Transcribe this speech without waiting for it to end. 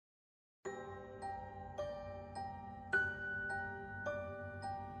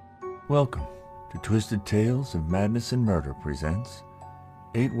Welcome to Twisted Tales of Madness and Murder presents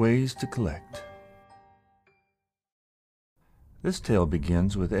 8 Ways to Collect. This tale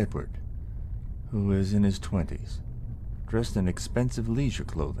begins with Edward, who is in his 20s, dressed in expensive leisure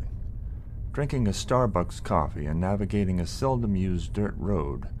clothing, drinking a Starbucks coffee and navigating a seldom-used dirt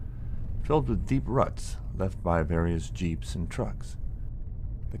road filled with deep ruts left by various jeeps and trucks.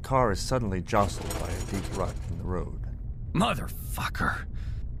 The car is suddenly jostled by a deep rut in the road. Motherfucker!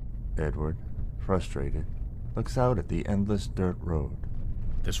 Edward, frustrated, looks out at the endless dirt road.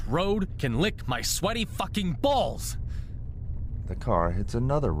 This road can lick my sweaty fucking balls! The car hits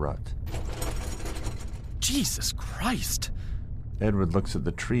another rut. Jesus Christ! Edward looks at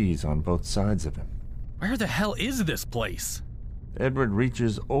the trees on both sides of him. Where the hell is this place? Edward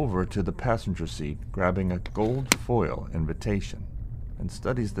reaches over to the passenger seat, grabbing a gold foil invitation, and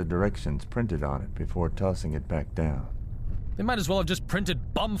studies the directions printed on it before tossing it back down. They might as well have just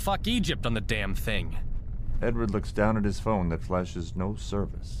printed bumfuck Egypt on the damn thing. Edward looks down at his phone that flashes no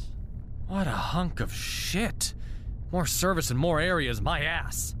service. What a hunk of shit. More service in more areas, my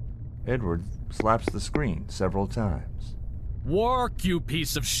ass. Edward slaps the screen several times. Work, you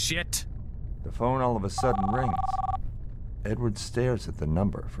piece of shit! The phone all of a sudden rings. Edward stares at the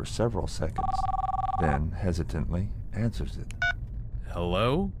number for several seconds, then hesitantly answers it.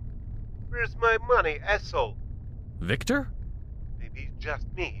 Hello? Where's my money, asshole? Victor? Maybe it's just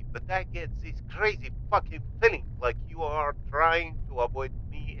me, but I get this crazy fucking feeling like you are trying to avoid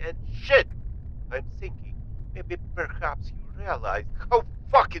me and shit. I'm thinking, maybe perhaps you realize how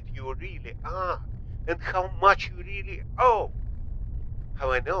fucked you really are, and how much you really owe.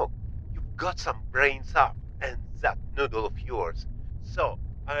 How I know? You've got some brains up, and that noodle of yours. So,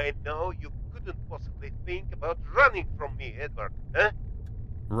 I know you couldn't possibly think about running from me, Edward, huh?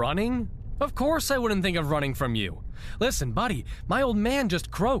 Running? Of course I wouldn't think of running from you. Listen, buddy, my old man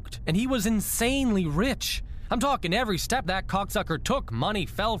just croaked, and he was insanely rich. I'm talking every step that cocksucker took, money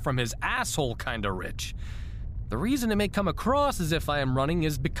fell from his asshole kinda rich. The reason it may come across as if I am running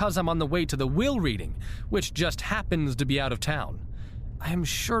is because I'm on the way to the will reading, which just happens to be out of town. I am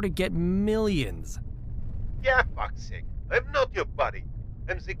sure to get millions. Yeah, fuck's sake. I'm not your buddy.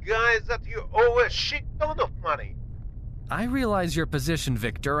 I'm the guy that you owe a shit ton of money. I realize your position,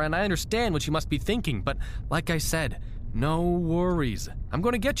 Victor, and I understand what you must be thinking, but like I said, no worries. I'm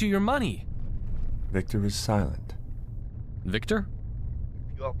going to get you your money. Victor is silent. Victor?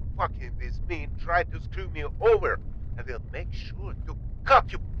 If you're fucking with me and try to screw me over, I will make sure to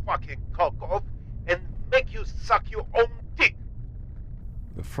cut your fucking cock off and make you suck your own dick.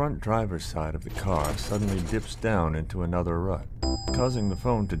 The front driver's side of the car suddenly dips down into another rut, causing the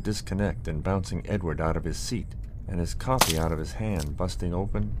phone to disconnect and bouncing Edward out of his seat, and his coffee out of his hand, busting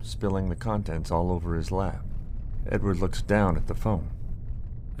open, spilling the contents all over his lap. Edward looks down at the phone.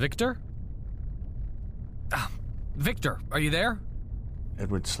 Victor? Victor, are you there?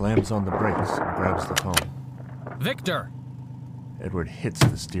 Edward slams on the brakes and grabs the phone. Victor! Edward hits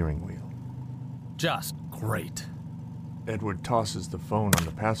the steering wheel. Just great. Edward tosses the phone on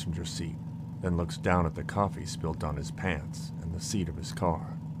the passenger seat, then looks down at the coffee spilt on his pants and the seat of his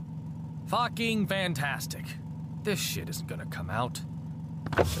car. Fucking fantastic. This shit isn't gonna come out.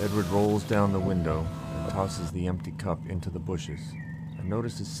 Edward rolls down the window and tosses the empty cup into the bushes and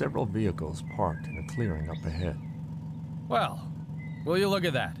notices several vehicles parked in a clearing up ahead. Well, will you look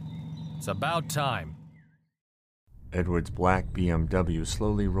at that? It's about time. Edward's black BMW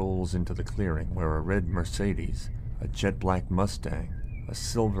slowly rolls into the clearing where a red Mercedes, a jet black Mustang, a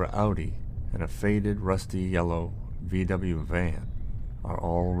silver Audi, and a faded, rusty yellow VW van are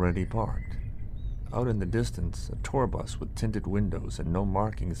already parked. Out in the distance, a tour bus with tinted windows and no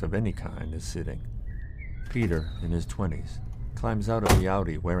markings of any kind is sitting. Peter, in his 20s, climbs out of the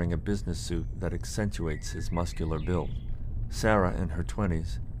Audi wearing a business suit that accentuates his muscular build. Sarah, in her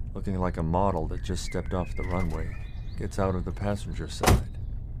 20s, looking like a model that just stepped off the runway, gets out of the passenger side.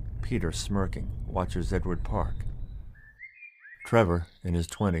 Peter, smirking, watches Edward park. Trevor, in his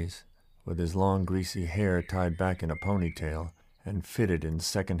 20s, with his long greasy hair tied back in a ponytail and fitted in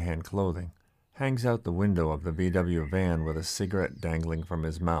second-hand clothing, hangs out the window of the VW van with a cigarette dangling from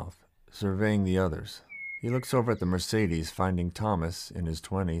his mouth, surveying the others. He looks over at the Mercedes, finding Thomas in his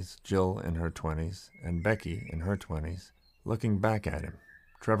 20s, Jill in her 20s, and Becky in her 20s, looking back at him.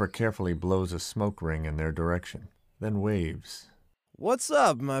 Trevor carefully blows a smoke ring in their direction, then waves. What's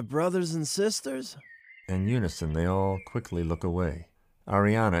up, my brothers and sisters? In unison, they all quickly look away.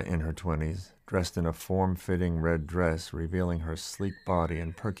 Ariana, in her 20s, dressed in a form-fitting red dress revealing her sleek body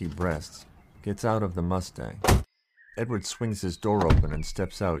and perky breasts, gets out of the Mustang. Edward swings his door open and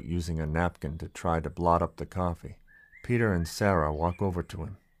steps out using a napkin to try to blot up the coffee. Peter and Sarah walk over to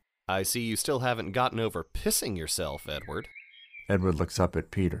him. I see you still haven't gotten over pissing yourself, Edward. Edward looks up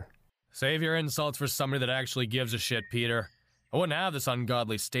at Peter. Save your insults for somebody that actually gives a shit, Peter. I wouldn't have this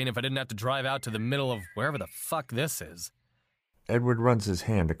ungodly stain if I didn't have to drive out to the middle of wherever the fuck this is. Edward runs his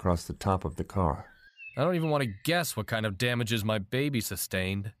hand across the top of the car. I don't even want to guess what kind of damages my baby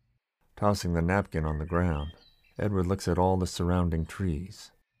sustained. Tossing the napkin on the ground, Edward looks at all the surrounding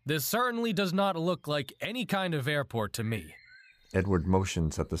trees. This certainly does not look like any kind of airport to me. Edward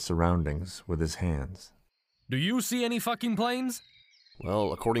motions at the surroundings with his hands. Do you see any fucking planes?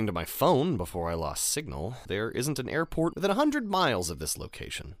 Well, according to my phone, before I lost signal, there isn't an airport within 100 miles of this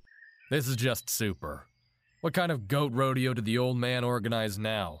location. This is just super. What kind of goat rodeo did the old man organize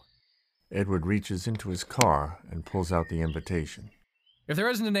now? Edward reaches into his car and pulls out the invitation. If there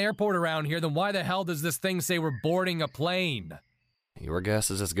isn't an airport around here, then why the hell does this thing say we're boarding a plane? Your guess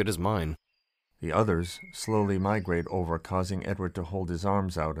is as good as mine. The others slowly migrate over, causing Edward to hold his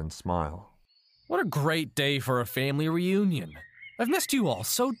arms out and smile. What a great day for a family reunion. I've missed you all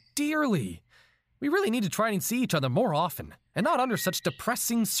so dearly. We really need to try and see each other more often, and not under such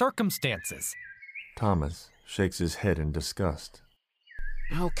depressing circumstances. Thomas shakes his head in disgust.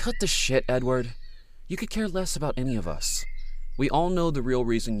 Oh, cut the shit, Edward. You could care less about any of us. We all know the real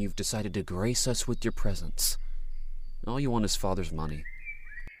reason you've decided to grace us with your presence. All you want is Father's money.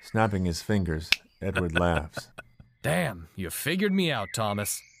 Snapping his fingers, Edward laughs. Damn, you figured me out,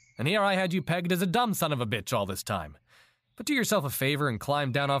 Thomas. And here I had you pegged as a dumb son of a bitch all this time. But do yourself a favor and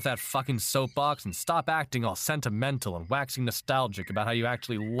climb down off that fucking soapbox and stop acting all sentimental and waxing nostalgic about how you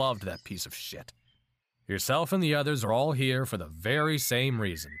actually loved that piece of shit. Yourself and the others are all here for the very same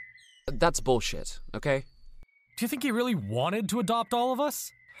reason. That's bullshit, okay? Do you think he really wanted to adopt all of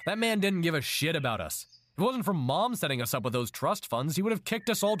us? That man didn't give a shit about us. If it wasn't for Mom setting us up with those trust funds, he would have kicked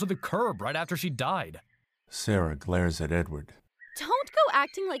us all to the curb right after she died. Sarah glares at Edward. Don't go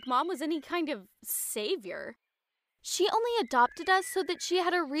acting like Mom was any kind of savior. She only adopted us so that she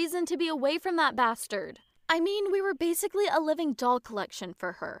had a reason to be away from that bastard. I mean, we were basically a living doll collection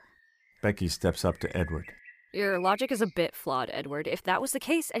for her. Becky steps up to Edward. Your logic is a bit flawed, Edward. If that was the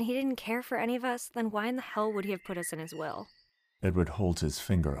case and he didn't care for any of us, then why in the hell would he have put us in his will? Edward holds his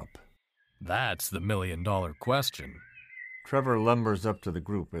finger up. That's the million-dollar question. Trevor lumbers up to the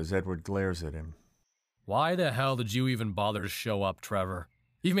group as Edward glares at him. Why the hell did you even bother to show up, Trevor?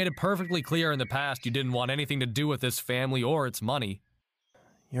 You've made it perfectly clear in the past you didn't want anything to do with this family or its money.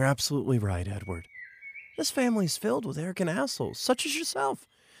 You're absolutely right, Edward. This family's filled with arrogant assholes, such as yourself,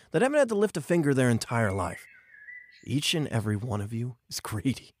 that haven't had to lift a finger their entire life. Each and every one of you is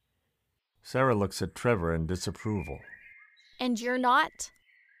greedy. Sarah looks at Trevor in disapproval. And you're not?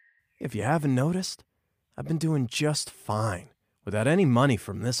 If you haven't noticed, I've been doing just fine without any money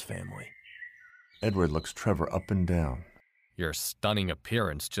from this family. Edward looks Trevor up and down. Your stunning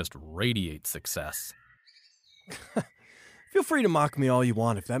appearance just radiates success. Feel free to mock me all you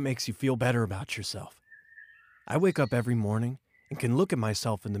want if that makes you feel better about yourself. I wake up every morning and can look at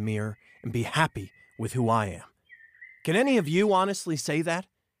myself in the mirror and be happy with who I am. Can any of you honestly say that?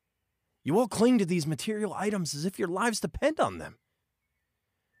 You all cling to these material items as if your lives depend on them.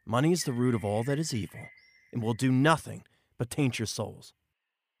 Money is the root of all that is evil and will do nothing but taint your souls.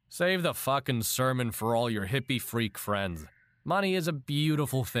 Save the fucking sermon for all your hippie freak friends. Money is a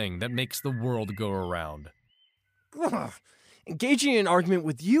beautiful thing that makes the world go around. Ugh. Engaging in an argument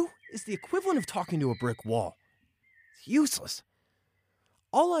with you is the equivalent of talking to a brick wall. It's useless.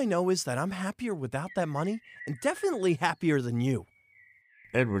 All I know is that I'm happier without that money and definitely happier than you.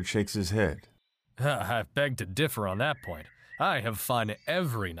 Edward shakes his head. I beg to differ on that point. I have fun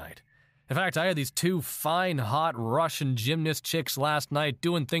every night. In fact, I had these two fine, hot Russian gymnast chicks last night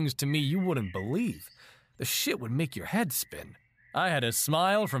doing things to me you wouldn't believe. The shit would make your head spin. I had a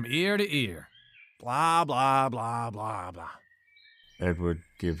smile from ear to ear. Blah, blah, blah, blah, blah. Edward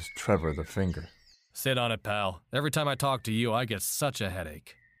gives Trevor the finger. Sit on it, pal. Every time I talk to you, I get such a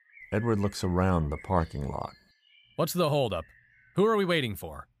headache. Edward looks around the parking lot. What's the holdup? Who are we waiting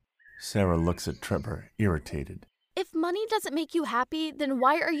for? Sarah looks at Trevor, irritated. If money doesn't make you happy, then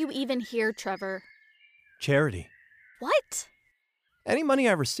why are you even here, Trevor? Charity. What? Any money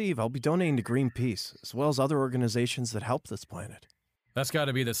I receive, I'll be donating to Greenpeace, as well as other organizations that help this planet. That's got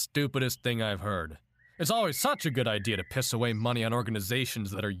to be the stupidest thing I've heard. It's always such a good idea to piss away money on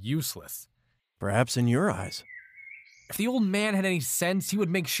organizations that are useless. Perhaps in your eyes. If the old man had any sense, he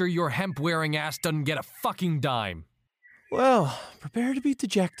would make sure your hemp-wearing ass doesn't get a fucking dime. Well, prepare to be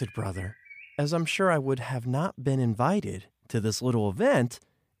dejected, brother, as I'm sure I would have not been invited to this little event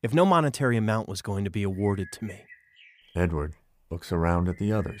if no monetary amount was going to be awarded to me. Edward looks around at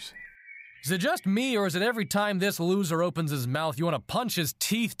the others. Is it just me, or is it every time this loser opens his mouth you want to punch his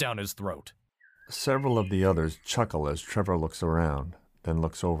teeth down his throat? Several of the others chuckle as Trevor looks around, then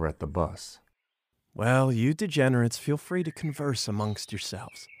looks over at the bus. Well, you degenerates feel free to converse amongst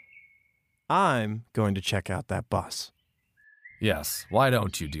yourselves. I'm going to check out that bus. Yes, why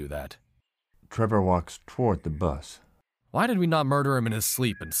don't you do that? Trevor walks toward the bus. Why did we not murder him in his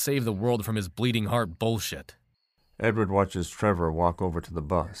sleep and save the world from his bleeding heart bullshit? Edward watches Trevor walk over to the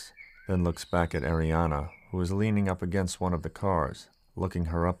bus, then looks back at Ariana, who is leaning up against one of the cars, looking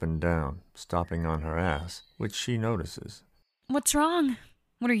her up and down, stopping on her ass, which she notices. What's wrong?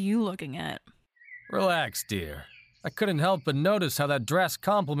 What are you looking at? Relax, dear. I couldn't help but notice how that dress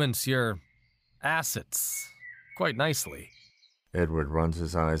complements your assets quite nicely. Edward runs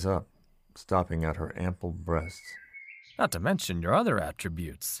his eyes up, stopping at her ample breasts. Not to mention your other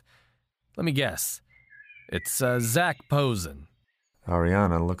attributes. Let me guess. It's Zach Posen.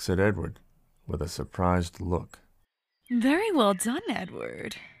 Ariana looks at Edward with a surprised look. Very well done,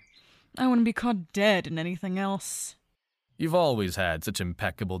 Edward. I wouldn't be caught dead in anything else. You've always had such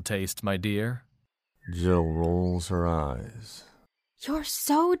impeccable taste, my dear. Jill rolls her eyes. You're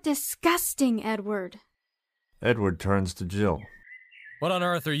so disgusting, Edward. Edward turns to Jill. What on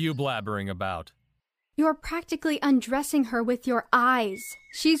earth are you blabbering about? You're practically undressing her with your eyes.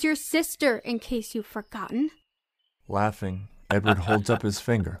 She's your sister, in case you've forgotten. Laughing, Edward holds up his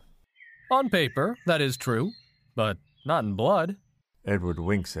finger. On paper, that is true, but not in blood. Edward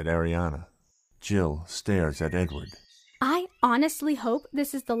winks at Ariana. Jill stares at Edward. I honestly hope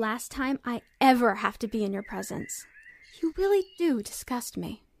this is the last time I ever have to be in your presence. You really do disgust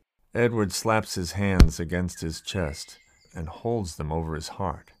me. Edward slaps his hands against his chest and holds them over his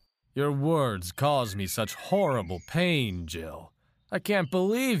heart. Your words cause me such horrible pain, Jill. I can't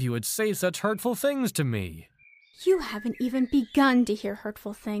believe you would say such hurtful things to me. You haven't even begun to hear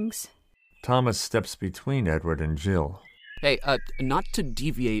hurtful things. Thomas steps between Edward and Jill. Hey, not to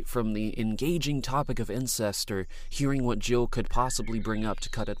deviate from the engaging topic of incest or hearing what Jill could possibly bring up to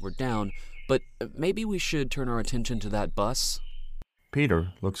cut Edward down, but maybe we should turn our attention to that bus.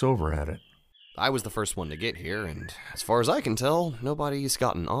 Peter looks over at it. I was the first one to get here, and as far as I can tell, nobody's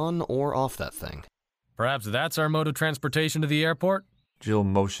gotten on or off that thing. Perhaps that's our mode of transportation to the airport? Jill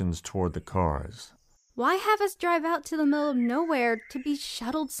motions toward the cars. Why have us drive out to the middle of nowhere to be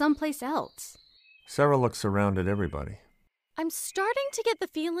shuttled someplace else? Sarah looks around at everybody. I'm starting to get the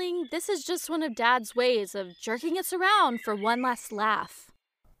feeling this is just one of Dad's ways of jerking us around for one last laugh.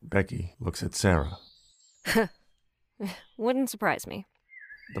 Becky looks at Sarah. Wouldn't surprise me.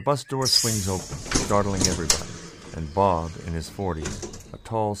 The bus door swings open, startling everybody, and Bob, in his 40s, a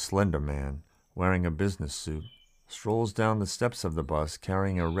tall, slender man, wearing a business suit, strolls down the steps of the bus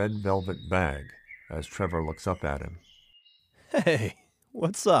carrying a red velvet bag as Trevor looks up at him. Hey,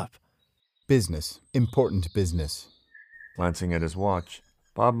 what's up? Business. Important business. Glancing at his watch,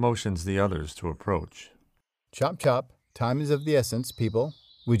 Bob motions the others to approach. Chop chop. Time is of the essence, people.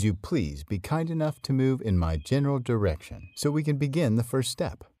 Would you please be kind enough to move in my general direction so we can begin the first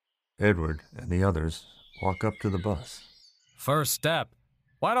step? Edward and the others walk up to the bus. First step?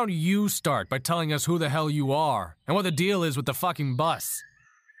 Why don't you start by telling us who the hell you are and what the deal is with the fucking bus?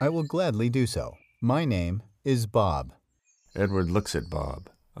 I will gladly do so. My name is Bob. Edward looks at Bob,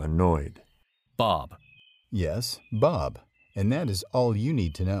 annoyed. Bob. Yes, Bob. And that is all you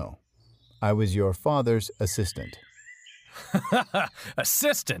need to know. I was your father's assistant.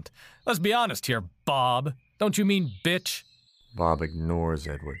 Assistant? Let's be honest here, Bob. Don't you mean bitch? Bob ignores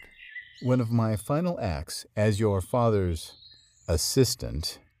Edward. One of my final acts as your father's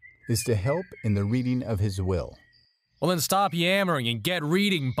assistant is to help in the reading of his will. Well, then stop yammering and get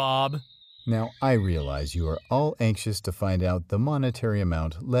reading, Bob. Now, I realize you are all anxious to find out the monetary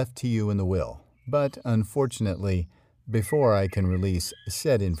amount left to you in the will, but unfortunately, before I can release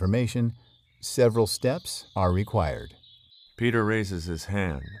said information, several steps are required. Peter raises his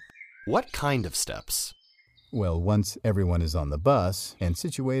hand. What kind of steps? Well, once everyone is on the bus and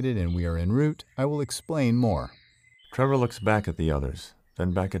situated and we are en route, I will explain more. Trevor looks back at the others,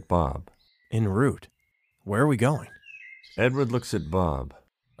 then back at Bob. En route? Where are we going? Edward looks at Bob.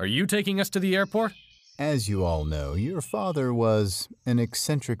 Are you taking us to the airport? As you all know, your father was an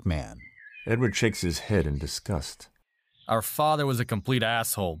eccentric man. Edward shakes his head in disgust. Our father was a complete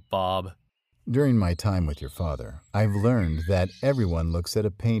asshole, Bob. During my time with your father, I've learned that everyone looks at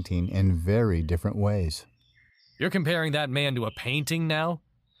a painting in very different ways. You're comparing that man to a painting now?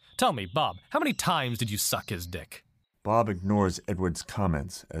 Tell me, Bob, how many times did you suck his dick? Bob ignores Edward's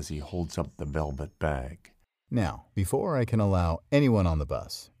comments as he holds up the velvet bag. Now, before I can allow anyone on the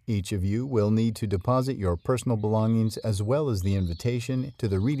bus, Each of you will need to deposit your personal belongings as well as the invitation to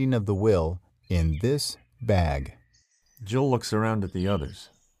the reading of the will in this bag. Jill looks around at the others,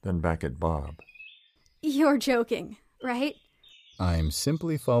 then back at Bob. You're joking, right? I'm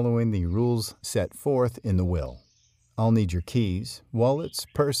simply following the rules set forth in the will. I'll need your keys, wallets,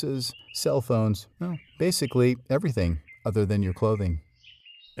 purses, cell phones, well, basically everything other than your clothing.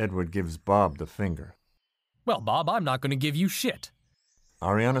 Edward gives Bob the finger. Well, Bob, I'm not going to give you shit.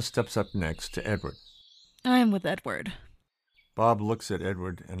 Ariana steps up next to Edward. I am with Edward. Bob looks at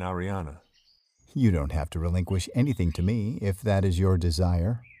Edward and Ariana. You don't have to relinquish anything to me if that is your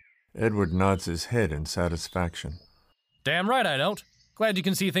desire. Edward nods his head in satisfaction. Damn right I don't. Glad you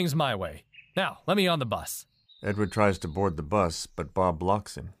can see things my way. Now, let me on the bus. Edward tries to board the bus, but Bob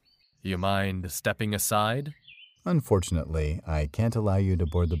blocks him. You mind stepping aside? Unfortunately, I can't allow you to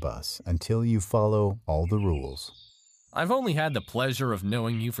board the bus until you follow all the rules. I've only had the pleasure of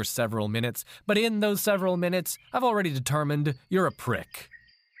knowing you for several minutes, but in those several minutes, I've already determined you're a prick.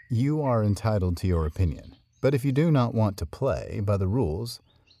 You are entitled to your opinion, but if you do not want to play by the rules,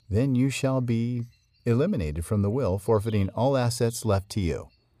 then you shall be eliminated from the will, forfeiting all assets left to you.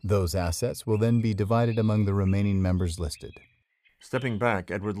 Those assets will then be divided among the remaining members listed. Stepping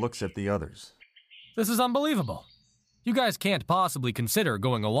back, Edward looks at the others. This is unbelievable. You guys can't possibly consider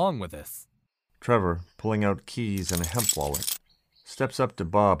going along with this. Trevor, pulling out keys and a hemp wallet, steps up to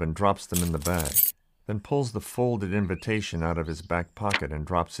Bob and drops them in the bag, then pulls the folded invitation out of his back pocket and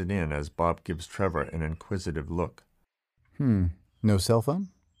drops it in as Bob gives Trevor an inquisitive look. No cell phone?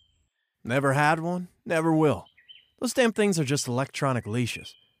 Never had one, never will. Those damn things are just electronic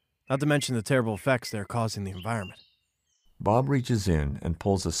leashes, not to mention the terrible effects they're causing the environment. Bob reaches in and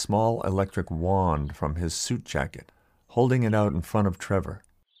pulls a small electric wand from his suit jacket, holding it out in front of Trevor.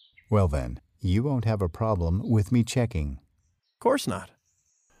 Well then, you won't have a problem with me checking. Of course not.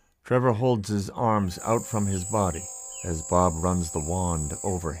 Trevor holds his arms out from his body as Bob runs the wand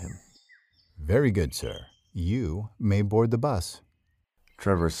over him. Very good, sir. You may board the bus.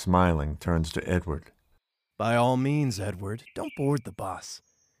 Trevor, smiling, turns to Edward. By all means, Edward, don't board the bus,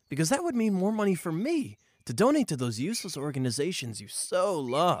 because that would mean more money for me to donate to those useless organizations you so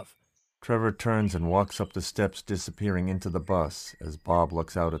love. Trevor turns and walks up the steps, disappearing into the bus as Bob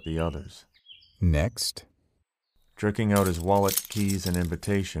looks out at the others. Next. Jerking out his wallet, keys, and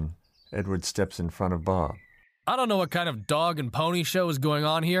invitation, Edward steps in front of Bob. I don't know what kind of dog and pony show is going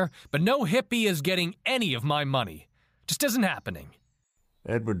on here, but no hippie is getting any of my money. Just isn't happening.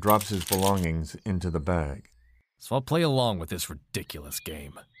 Edward drops his belongings into the bag. So I'll play along with this ridiculous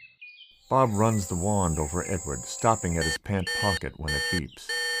game. Bob runs the wand over Edward, stopping at his pant pocket when it beeps.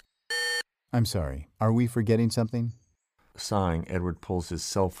 I'm sorry, are we forgetting something? Sighing, Edward pulls his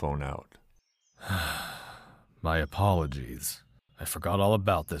cell phone out. My apologies. I forgot all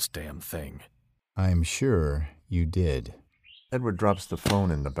about this damn thing. I'm sure you did. Edward drops the phone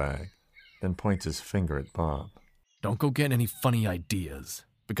in the bag, then points his finger at Bob. Don't go get any funny ideas,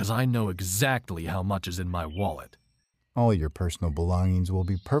 because I know exactly how much is in my wallet. All your personal belongings will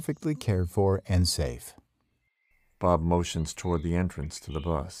be perfectly cared for and safe. Bob motions toward the entrance to the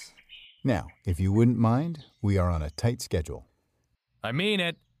bus. Now, if you wouldn't mind, we are on a tight schedule. I mean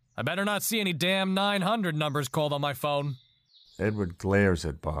it. I better not see any damn 900 numbers called on my phone. Edward glares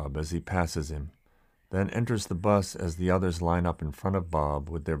at Bob as he passes him, then enters the bus as the others line up in front of Bob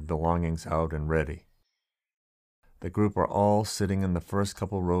with their belongings out and ready. The group are all sitting in the first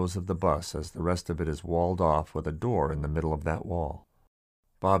couple rows of the bus as the rest of it is walled off with a door in the middle of that wall.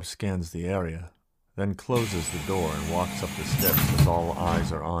 Bob scans the area, then closes the door and walks up the steps as all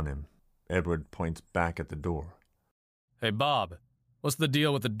eyes are on him. Edward points back at the door. Hey, Bob, what's the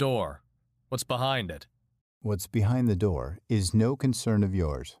deal with the door? What's behind it? What's behind the door is no concern of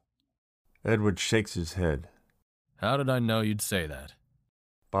yours. Edward shakes his head. How did I know you'd say that?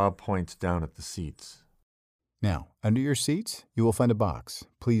 Bob points down at the seats. Now, under your seats, you will find a box.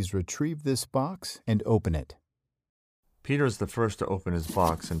 Please retrieve this box and open it. Peter's the first to open his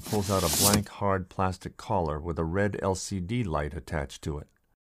box and pulls out a blank, hard plastic collar with a red LCD light attached to it.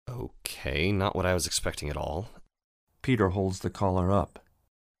 Okay, not what I was expecting at all. Peter holds the collar up.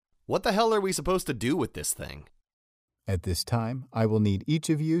 What the hell are we supposed to do with this thing? At this time, I will need each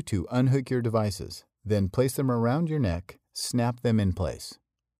of you to unhook your devices, then place them around your neck, snap them in place.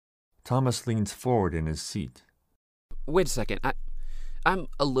 Thomas leans forward in his seat. Wait a second, I'm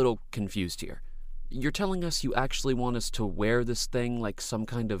a little confused here. You're telling us you actually want us to wear this thing like some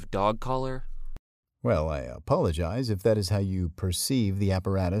kind of dog collar? Well, I apologize if that is how you perceive the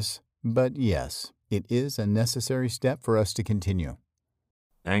apparatus, but yes, it is a necessary step for us to continue.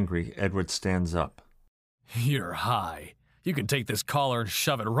 Angry, Edward stands up. You're high. You can take this collar and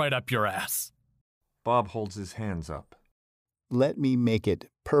shove it right up your ass. Bob holds his hands up. Let me make it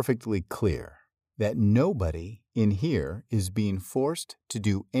perfectly clear that nobody in here is being forced to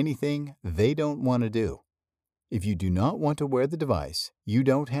do anything they don't want to do. If you do not want to wear the device, you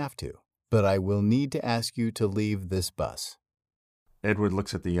don't have to, but I will need to ask you to leave this bus. Edward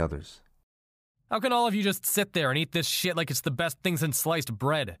looks at the others. How can all of you just sit there and eat this shit like it's the best thing since sliced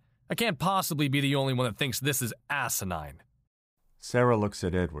bread? I can't possibly be the only one that thinks this is asinine. Sarah looks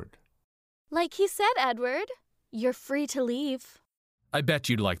at Edward. Like he said, Edward, you're free to leave. I bet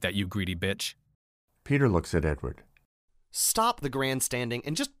you'd like that, you greedy bitch. Peter looks at Edward. Stop the grandstanding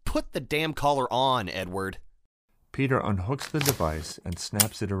and just put the damn collar on, Edward. Peter unhooks the device and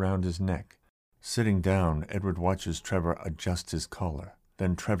snaps it around his neck. Sitting down, Edward watches Trevor adjust his collar.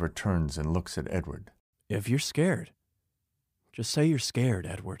 Then Trevor turns and looks at Edward. If you're scared, just say you're scared,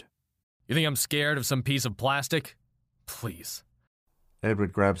 Edward. You think I'm scared of some piece of plastic? Please.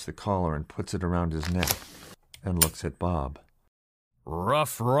 Edward grabs the collar and puts it around his neck and looks at Bob.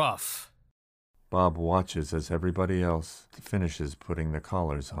 Rough. Bob watches as everybody else finishes putting the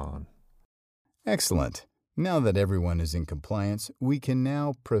collars on. Excellent. Now that everyone is in compliance, we can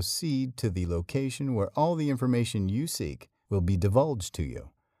now proceed to the location where all the information you seek will be divulged to you.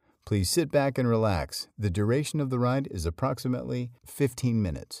 Please sit back and relax. The duration of the ride is approximately 15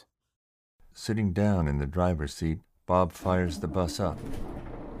 minutes. Sitting down in the driver's seat, Bob fires the bus up.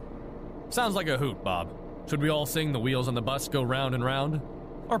 Sounds like a hoot, Bob. Should we all sing The Wheels on the Bus Go Round and Round?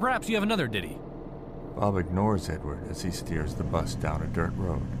 Or perhaps you have another ditty. Bob ignores Edward as he steers the bus down a dirt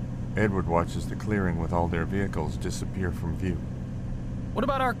road. Edward watches the clearing with all their vehicles disappear from view. What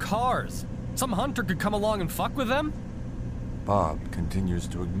about our cars? Some hunter could come along and fuck with them? Bob continues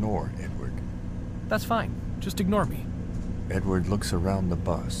to ignore Edward. That's fine. Just ignore me. Edward looks around the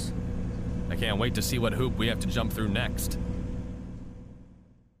bus. I can't wait to see what hoop we have to jump through next.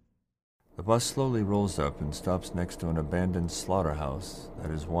 The bus slowly rolls up and stops next to an abandoned slaughterhouse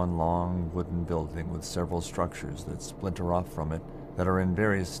that is one long wooden building with several structures that splinter off from it that are in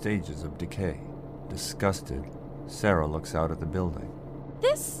various stages of decay. Disgusted, Sarah looks out at the building.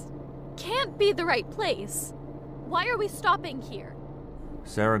 This can't be the right place. Why are we stopping here?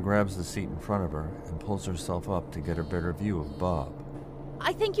 Sarah grabs the seat in front of her and pulls herself up to get a better view of Bob.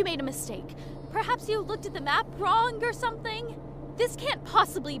 I think you made a mistake. Perhaps you looked at the map wrong or something? This can't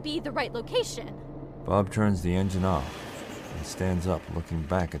possibly be the right location. Bob turns the engine off and stands up, looking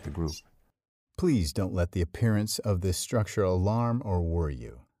back at the group. Please don't let the appearance of this structure alarm or worry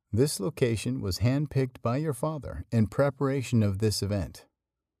you. This location was handpicked by your father in preparation of this event.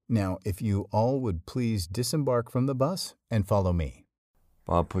 Now, if you all would please disembark from the bus and follow me.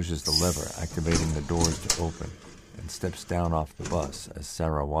 Bob pushes the lever, activating the doors to open, and steps down off the bus as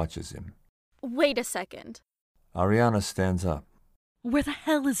Sarah watches him. Wait a second. Ariana stands up. Where the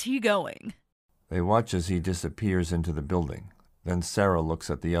hell is he going? They watch as he disappears into the building. Then Sarah looks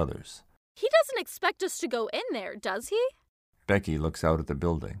at the others. He doesn't expect us to go in there, does he? Becky looks out at the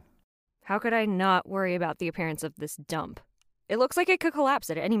building. How could I not worry about the appearance of this dump? It looks like it could collapse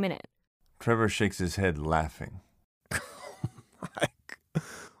at any minute. Trevor shakes his head, laughing. Mike,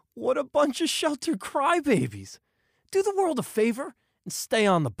 what a bunch of sheltered crybabies. Do the world a favor and stay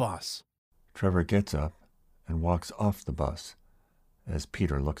on the bus. Trevor gets up and walks off the bus as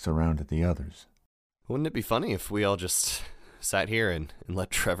Peter looks around at the others. Wouldn't it be funny if we all just sat here and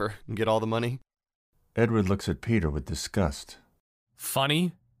let Trevor get all the money? Edward looks at Peter with disgust.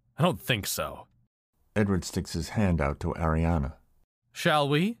 Funny? I don't think so. Edward sticks his hand out to Ariana. Shall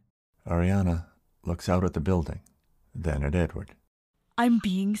we? Ariana looks out at the building, then at Edward. I'm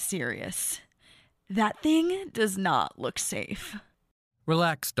being serious. That thing does not look safe.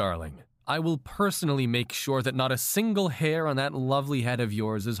 Relax, darling. I will personally make sure that not a single hair on that lovely head of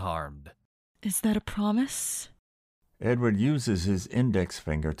yours is harmed. Is that a promise? Edward uses his index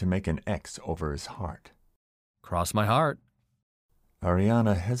finger to make an X over his heart. Cross my heart.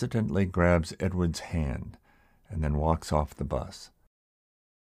 Ariana hesitantly grabs Edward's hand and then walks off the bus.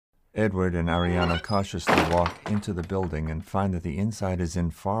 Edward and Ariana cautiously walk into the building and find that the inside is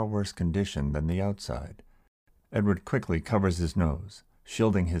in far worse condition than the outside. Edward quickly covers his nose,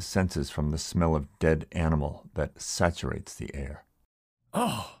 shielding his senses from the smell of dead animal that saturates the air.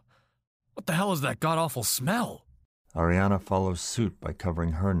 Oh, what the hell is that god-awful smell? Ariana follows suit by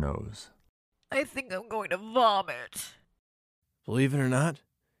covering her nose. I think I'm going to vomit. Believe it or not,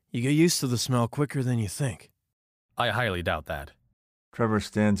 you get used to the smell quicker than you think. I highly doubt that. Trevor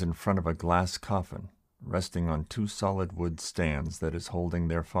stands in front of a glass coffin, resting on two solid wood stands that is holding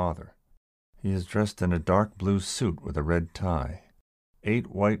their father. He is dressed in a dark blue suit with a red tie.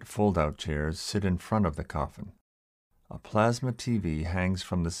 8 white fold-out chairs sit in front of the coffin. A plasma TV hangs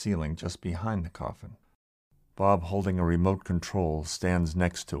from the ceiling just behind the coffin. Bob, holding a remote control, stands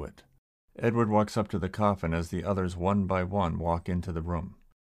next to it. Edward walks up to the coffin as the others one by one walk into the room.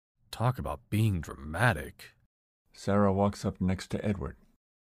 Talk about being dramatic. Sarah walks up next to Edward.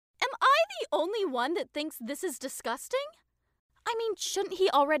 Am I the only one that thinks this is disgusting? I mean, shouldn't he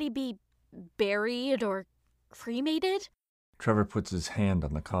already be buried or cremated? Trevor puts his hand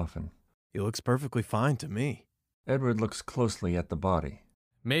on the coffin. He looks perfectly fine to me. Edward looks closely at the body.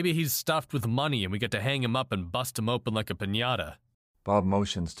 Maybe he's stuffed with money and we get to hang him up and bust him open like a piñata. Bob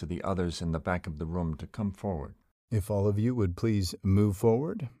motions to the others in the back of the room to come forward. If all of you would please move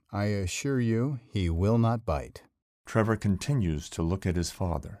forward, I assure you he will not bite. Trevor continues to look at his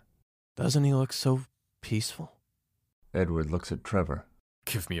father. Doesn't he look so peaceful? Edward looks at Trevor.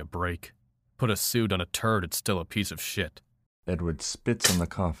 Give me a break. Put a suit on a turd, it's still a piece of shit. Edward spits on the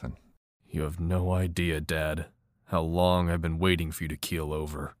coffin. You have no idea, Dad, how long I've been waiting for you to keel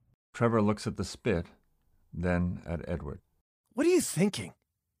over. Trevor looks at the spit, then at Edward. What are you thinking?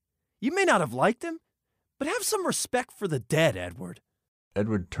 You may not have liked him, but have some respect for the dead, Edward.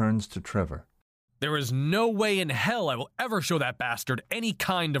 Edward turns to Trevor. There is no way in hell I will ever show that bastard any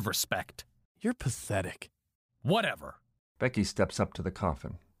kind of respect. You're pathetic. Whatever. Becky steps up to the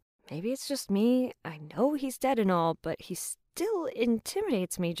coffin. Maybe it's just me. I know he's dead and all, but he still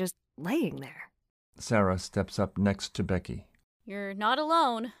intimidates me just laying there. Sarah steps up next to Becky. You're not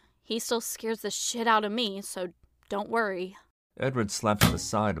alone. He still scares the shit out of me, so don't worry. Edward slaps the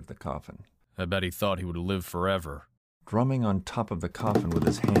side of the coffin. I bet he thought he would live forever. Drumming on top of the coffin with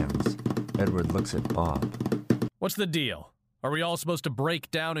his hands, Edward looks at Bob. What's the deal? Are we all supposed to break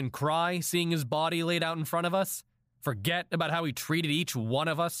down and cry, seeing his body laid out in front of us? Forget about how he treated each one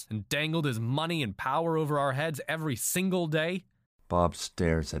of us and dangled his money and power over our heads every single day? Bob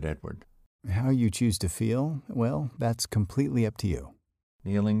stares at Edward. How you choose to feel, well, that's completely up to you.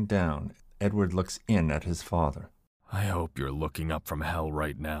 Kneeling down, Edward looks in at his father. I hope you're looking up from hell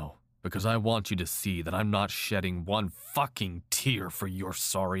right now, because I want you to see that I'm not shedding one fucking tear for your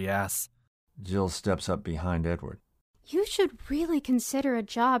sorry ass. Jill steps up behind Edward. You should really consider a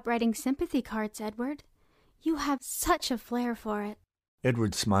job writing sympathy cards, Edward. You have such a flair for it.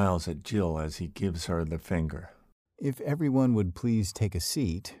 Edward smiles at Jill as he gives her the finger. If everyone would please take a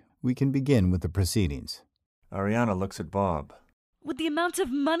seat, we can begin with the proceedings. Ariana looks at Bob. With the amount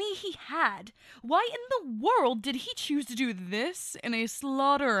of money he had, why in the world did he choose to do this in a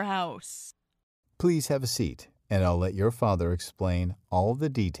slaughterhouse? Please have a seat, and I'll let your father explain all the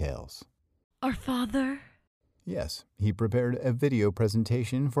details. Our father? Yes, he prepared a video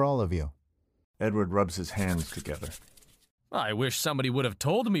presentation for all of you. Edward rubs his hands together. I wish somebody would have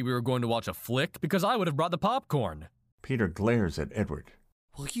told me we were going to watch a flick, because I would have brought the popcorn. Peter glares at Edward.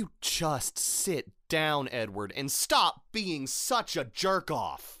 Will you just sit down, Edward, and stop being such a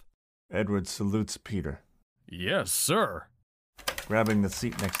jerk-off? Edward salutes Peter. Yes, sir. Grabbing the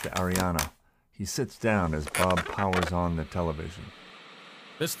seat next to Ariana, he sits down as Bob powers on the television.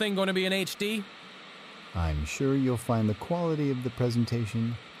 This thing going to be in HD? I'm sure you'll find the quality of the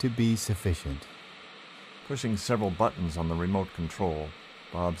presentation to be sufficient. Pushing several buttons on the remote control,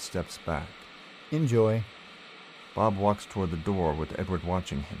 Bob steps back. Enjoy. Bob walks toward the door with Edward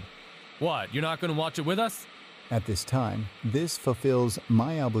watching him. What, you're not going to watch it with us? At this time, this fulfills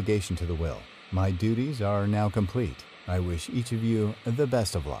my obligation to the will. My duties are now complete. I wish each of you the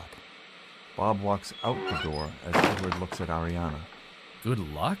best of luck. Bob walks out the door as Edward looks at Ariana. Good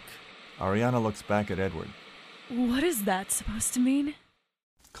luck? Ariana looks back at Edward. What is that supposed to mean?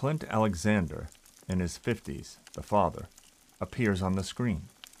 Clint Alexander, in his 50s, the father, appears on the screen.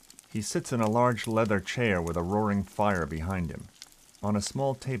 He sits in a large leather chair with a roaring fire behind him. On a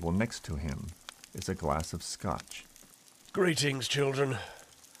small table next to him is a glass of scotch. Greetings, children.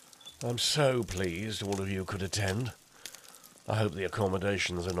 I'm so pleased all of you could attend. I hope the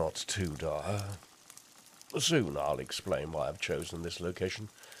accommodations are not too dire. Soon I'll explain why I've chosen this location,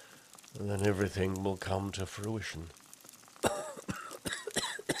 and then everything will come to fruition.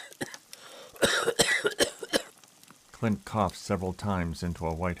 Clint coughs several times into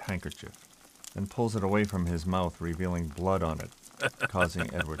a white handkerchief, and pulls it away from his mouth, revealing blood on it,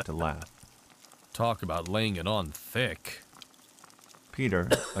 causing Edward to laugh. Talk about laying it on thick. Peter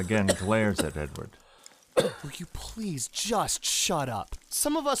again glares at Edward. Will you please just shut up?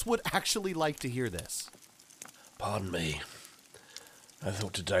 Some of us would actually like to hear this. Pardon me. I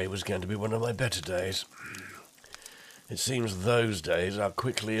thought today was going to be one of my better days. It seems those days are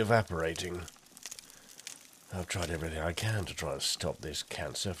quickly evaporating. I've tried everything I can to try and stop this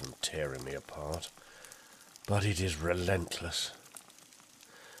cancer from tearing me apart, but it is relentless.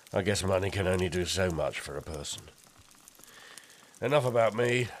 I guess money can only do so much for a person. Enough about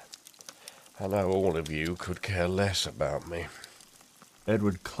me. I know all of you could care less about me.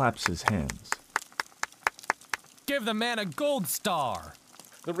 Edward claps his hands. Give the man a gold star!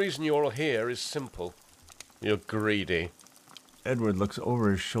 The reason you're all here is simple. You're greedy. Edward looks over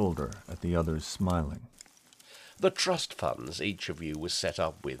his shoulder at the others smiling. The trust funds each of you was set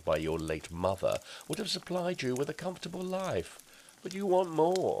up with by your late mother would have supplied you with a comfortable life, but you want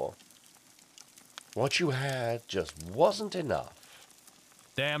more. What you had just wasn't enough.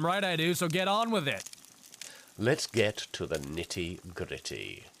 Damn right I do, so get on with it. Let's get to the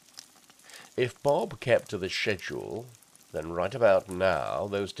nitty-gritty. If Bob kept to the schedule, then right about now,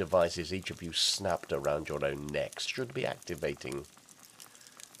 those devices each of you snapped around your own necks should be activating.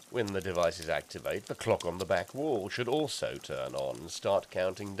 When the devices activate, the clock on the back wall should also turn on and start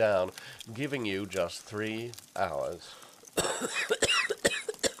counting down, giving you just 3 hours.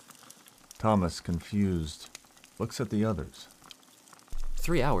 Thomas, confused, looks at the others.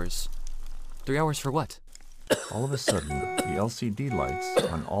 3 hours? 3 hours for what? All of a sudden, the LCD lights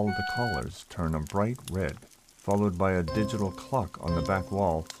on all the callers turn a bright red, followed by a digital clock on the back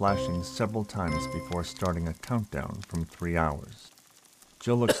wall flashing several times before starting a countdown from 3 hours.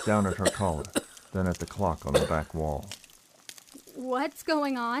 Jill looks down at her caller, then at the clock on the back wall. What's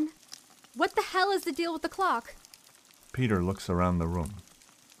going on? What the hell is the deal with the clock? Peter looks around the room.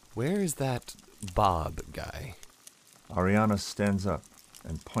 Where is that Bob guy? Ariana stands up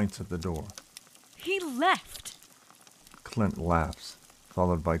and points at the door. He left. Clint laughs,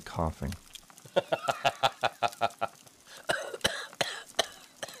 followed by coughing.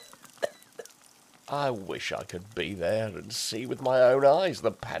 I wish I could be there and see with my own eyes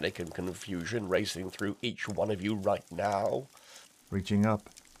the panic and confusion racing through each one of you right now. Reaching up,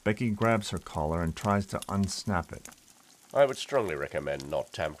 Becky grabs her collar and tries to unsnap it. I would strongly recommend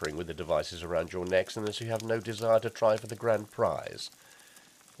not tampering with the devices around your necks unless you have no desire to try for the grand prize.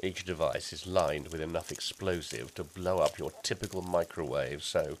 Each device is lined with enough explosive to blow up your typical microwave,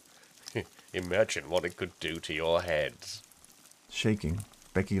 so imagine what it could do to your heads. Shaking,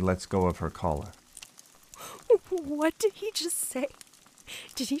 Becky lets go of her collar. What did he just say?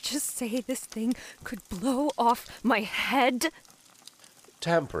 Did he just say this thing could blow off my head?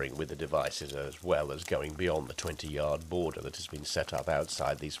 Tampering with the devices as well as going beyond the 20-yard border that has been set up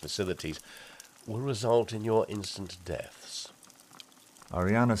outside these facilities will result in your instant deaths.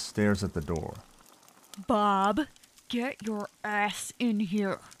 Ariana stares at the door. Bob, get your ass in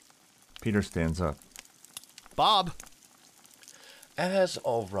here. Peter stands up. Bob! As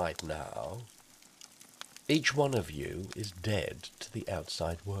of right now, each one of you is dead to the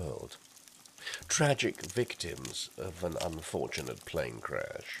outside world. Tragic victims of an unfortunate plane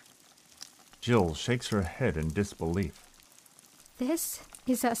crash. Jill shakes her head in disbelief. This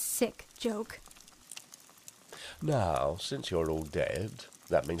is a sick joke. Now, since you're all dead,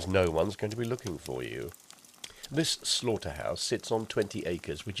 that means no one's going to be looking for you. This slaughterhouse sits on 20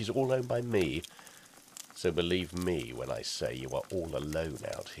 acres, which is all owned by me. So believe me when I say you are all alone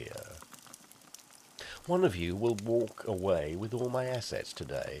out here. One of you will walk away with all my assets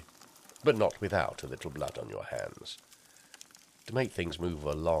today, but not without a little blood on your hands. To make things move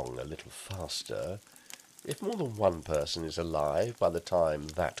along a little faster, if more than one person is alive by the time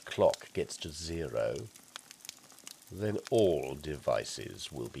that clock gets to 0, then all devices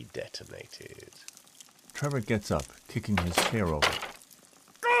will be detonated. Trevor gets up, kicking his chair over.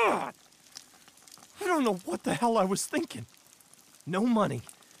 God! I don't know what the hell I was thinking. No money,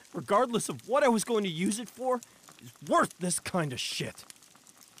 regardless of what I was going to use it for, is worth this kind of shit.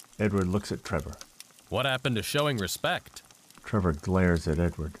 Edward looks at Trevor. What happened to showing respect? Trevor glares at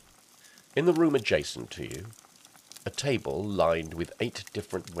Edward. In the room adjacent to you, a table lined with 8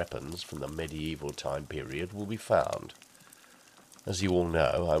 different weapons from the medieval time period will be found. As you all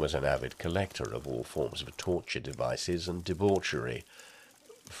know, I was an avid collector of all forms of torture devices and debauchery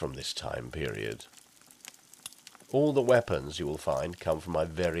from this time period. All the weapons you will find come from my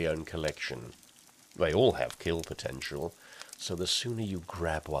very own collection. They all have kill potential, so the sooner you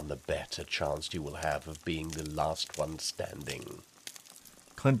grab one, the better chance you will have of being the last one standing.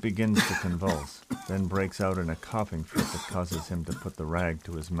 Clint begins to convulse, then breaks out in a coughing fit that causes him to put the rag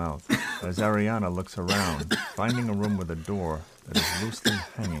to his mouth. As Ariana looks around, finding a room with a door that is loosely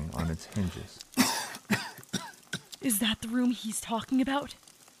hanging on its hinges. Is that the room he's talking about?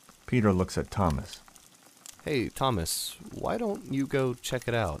 Peter looks at Thomas. Hey, Thomas, why don't you go check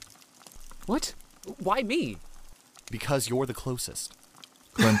it out? What? Why me? Because you're the closest.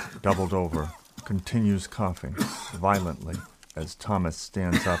 Clint, doubled over, continues coughing violently as Thomas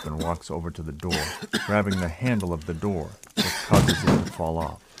stands up and walks over to the door, grabbing the handle of the door, which causes it to fall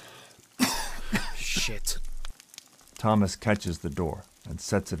off. Shit. Thomas catches the door and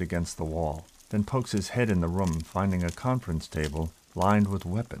sets it against the wall, then pokes his head in the room, finding a conference table lined with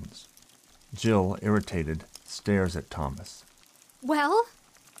weapons. Jill, irritated, stares at Thomas. Well?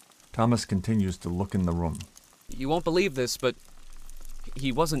 Thomas continues to look in the room. You won't believe this, but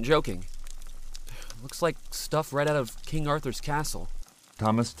he wasn't joking. Looks like stuff right out of King Arthur's castle.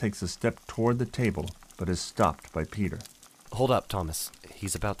 Thomas takes a step toward the table, but is stopped by Peter. Hold up, Thomas.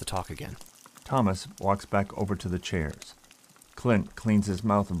 He's about to talk again. Thomas walks back over to the chairs. Clint cleans his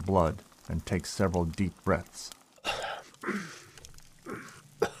mouth of blood and takes several deep breaths.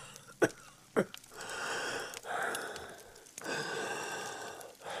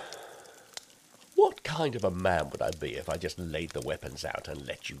 What kind of a man would I be if I just laid the weapons out and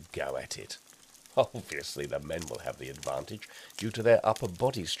let you go at it? Obviously, the men will have the advantage due to their upper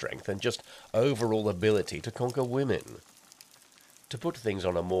body strength and just overall ability to conquer women. To put things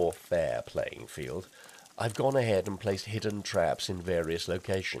on a more fair playing field, I've gone ahead and placed hidden traps in various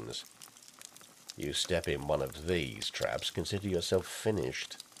locations. You step in one of these traps, consider yourself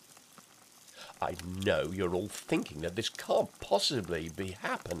finished. I know you're all thinking that this can't possibly be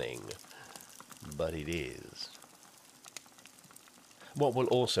happening, but it is. What will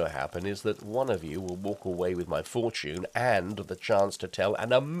also happen is that one of you will walk away with my fortune and the chance to tell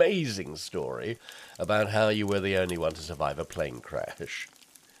an amazing story about how you were the only one to survive a plane crash.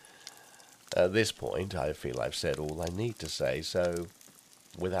 At this point, I feel I've said all I need to say, so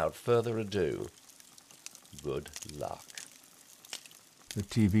without further ado, good luck. The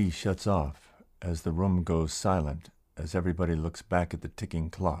TV shuts off as the room goes silent as everybody looks back at the ticking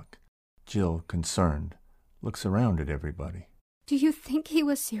clock. Jill, concerned, looks around at everybody. Do you think he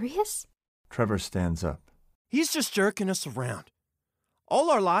was serious? Trevor stands up. He's just jerking us around. All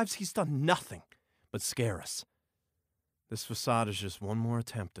our lives, he's done nothing but scare us. This facade is just one more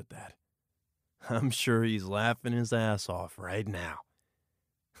attempt at that. I'm sure he's laughing his ass off right now.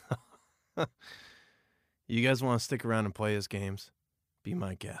 You guys want to stick around and play his games? Be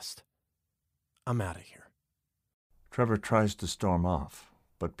my guest. I'm out of here. Trevor tries to storm off,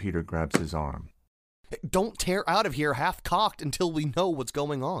 but Peter grabs his arm. Don't tear out of here half-cocked until we know what's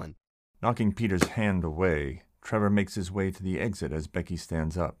going on. Knocking Peter's hand away, Trevor makes his way to the exit as Becky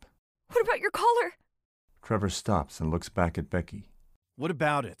stands up. What about your collar? Trevor stops and looks back at Becky. What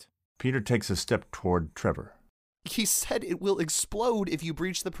about it? Peter takes a step toward Trevor. He said it will explode if you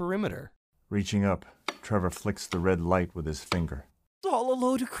breach the perimeter. Reaching up, Trevor flicks the red light with his finger. It's all a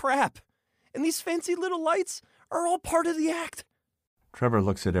load of crap. And these fancy little lights are all part of the act. Trevor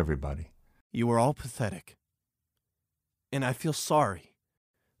looks at everybody. You are all pathetic. And I feel sorry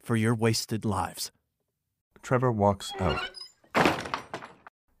for your wasted lives. Trevor walks out.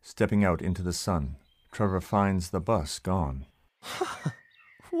 Stepping out into the sun, Trevor finds the bus gone.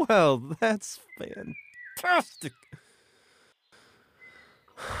 Well, that's fantastic.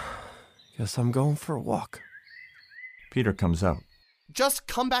 Guess I'm going for a walk. Peter comes out. Just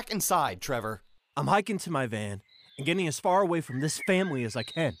come back inside, Trevor. I'm hiking to my van and getting as far away from this family as I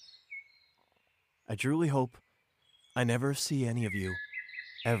can. I truly hope I never see any of you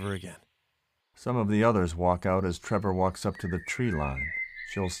ever again. Some of the others walk out as Trevor walks up to the tree line.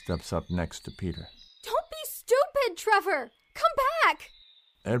 Jill steps up next to Peter. Don't be stupid, Trevor! Come back!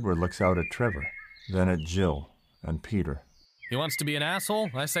 Edward looks out at Trevor, then at Jill and Peter. He wants to be an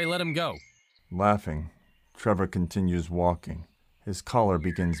asshole? I say let him go. Laughing, Trevor continues walking. His collar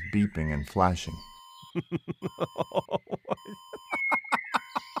begins beeping and flashing.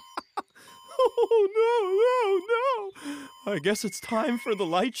 Oh, no. I guess it's time for the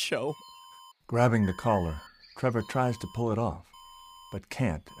light show. Grabbing the collar, Trevor tries to pull it off, but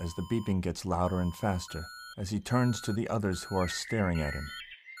can't as the beeping gets louder and faster as he turns to the others who are staring at him.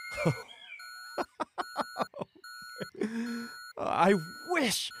 I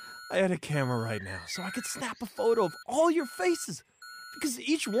wish I had a camera right now so I could snap a photo of all your faces, because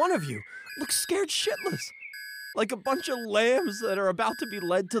each one of you looks scared shitless, like a bunch of lambs that are about to be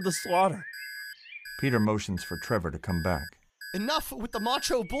led to the slaughter. Peter motions for Trevor to come back. Enough with the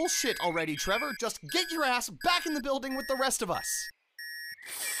macho bullshit already, Trevor. Just get your ass back in the building with the rest of us.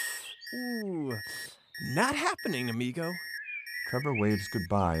 Ooh, not happening, amigo. Trevor waves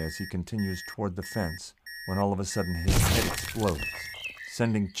goodbye as he continues toward the fence, when all of a sudden his head explodes,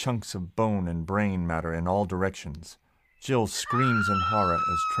 sending chunks of bone and brain matter in all directions. Jill screams in horror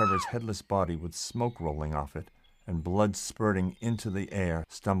as Trevor's headless body with smoke rolling off it and blood spurting into the air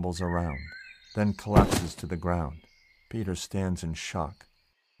stumbles around, then collapses to the ground. Peter stands in shock.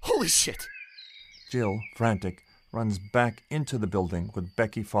 Holy shit! Jill, frantic, runs back into the building with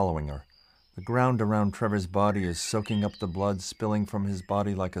Becky following her. The ground around Trevor's body is soaking up the blood spilling from his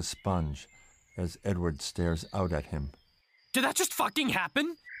body like a sponge. as Edward stares out at him. Did that just fucking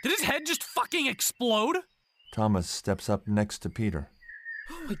happen? Did his head just fucking explode? Thomas steps up next to Peter.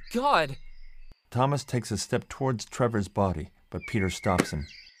 Oh my god! Thomas takes a step towards Trevor's body, but Peter stops him.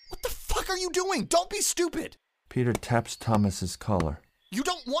 What the fuck are you doing? Don't be stupid! Peter taps Thomas's collar. You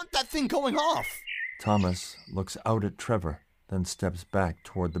don't want that thing going off! Thomas looks out at Trevor, then steps back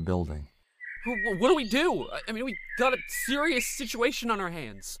toward the building. What do we do? I mean, we got a serious situation on our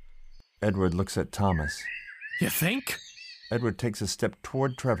hands. Edward looks at Thomas. You think? Edward takes a step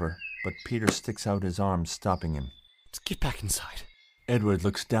toward Trevor, but Peter sticks out his arm, stopping him. Let's get back inside. Edward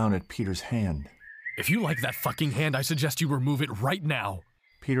looks down at Peter's hand. If you like that fucking hand, I suggest you remove it right now.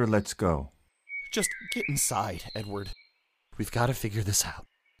 Peter lets go. Just get inside, Edward. We've got to figure this out.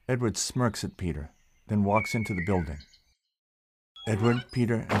 Edward smirks at Peter, then walks into the building. Edward,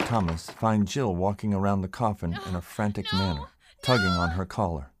 Peter, and Thomas find Jill walking around the coffin in a frantic manner, tugging on her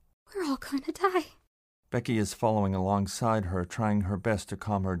collar. We're all gonna die. Becky is following alongside her, trying her best to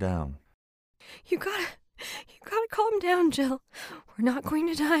calm her down. You gotta calm down, Jill. We're not going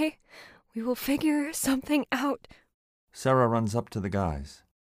to die. We will figure something out. Sarah runs up to the guys.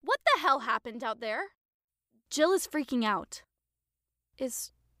 What the hell happened out there? Jill is freaking out.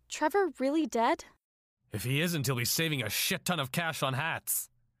 Is Trevor really dead? If he isn't, he'll be saving a shit ton of cash on hats.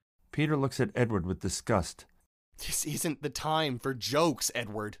 Peter looks at Edward with disgust. This isn't the time for jokes,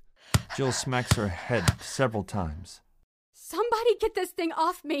 Edward. Jill smacks her head several times. Somebody get this thing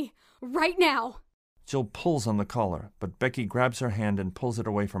off me, right now. Jill pulls on the collar, but Becky grabs her hand and pulls it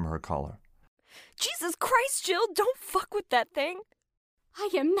away from her collar. Jesus Christ, Jill, don't fuck with that thing. I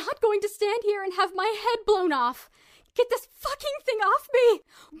am not going to stand here and have my head blown off. Get this fucking thing off me,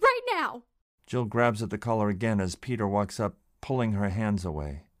 right now. Jill grabs at the collar again as Peter walks up, pulling her hands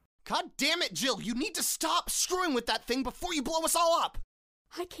away. God damn it, Jill! You need to stop screwing with that thing before you blow us all up!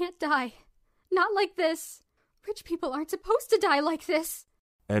 I can't die. Not like this. Rich people aren't supposed to die like this.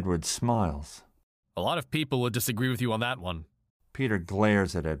 Edward smiles. A lot of people would disagree with you on that one. Peter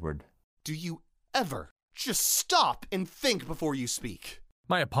glares at Edward. Do you ever just stop and think before you speak?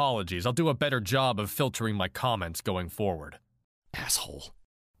 My apologies. I'll do a better job of filtering my comments going forward. Asshole.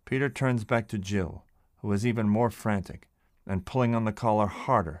 Peter turns back to Jill, who is even more frantic, and pulling on the collar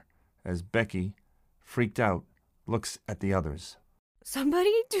harder as Becky, freaked out, looks at the others.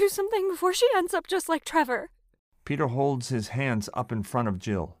 Somebody do something before she ends up just like Trevor. Peter holds his hands up in front of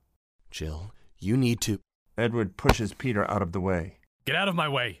Jill. Jill, you need to... Edward pushes Peter out of the way. Get out of my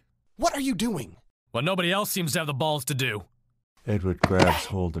way. What are you doing? What nobody else seems to have the balls to do. Edward grabs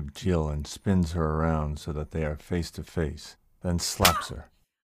hold of Jill and spins her around so that they are face to face, then slaps her.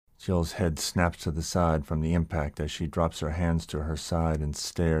 Jill's head snaps to the side from the impact as she drops her hands to her side and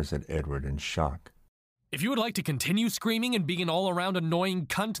stares at Edward in shock. If you would like to continue screaming and being an all-around annoying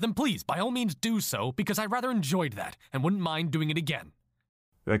cunt, then please, by all means do so, because I rather enjoyed that and wouldn't mind doing it again.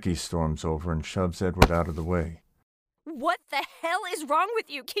 Becky storms over and shoves Edward out of the way. What the hell is wrong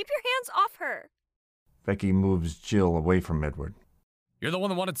with you? Keep your hands off her. Becky moves Jill away from Edward. You're the one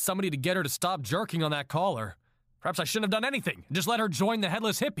that wanted somebody to get her to stop jerking on that collar. Perhaps I shouldn't have done anything and just let her join the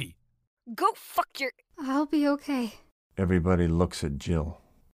headless hippie. Go fuck your... I'll be okay. Everybody looks at Jill.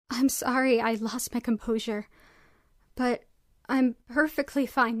 I'm sorry I lost my composure, but I'm perfectly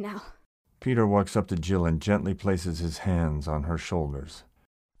fine now. Peter walks up to Jill and gently places his hands on her shoulders.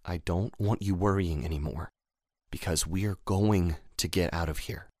 I don't want you worrying anymore, because we're going to get out of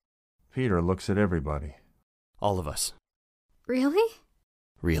here. Peter looks at everybody. All of us. Really?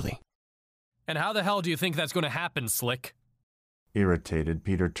 Really. And how the hell do you think that's going to happen, Slick? Irritated,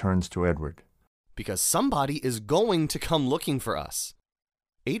 Peter turns to Edward. Because somebody is going to come looking for us.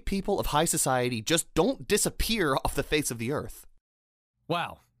 8 people of high society just don't disappear off the face of the earth.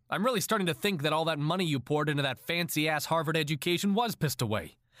 Wow, I'm really starting to think that all that money you poured into that fancy-ass Harvard education was pissed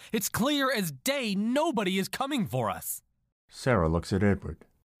away. It's clear as day nobody is coming for us. Sarah looks at Edward.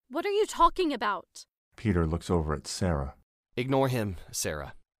 What are you talking about? Peter looks over at Sarah. Ignore him,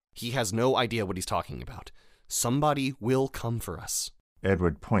 Sarah. He has no idea what he's talking about. Somebody will come for us.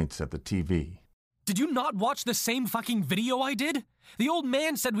 Edward points at the TV. Did you not watch the same fucking video I did? The old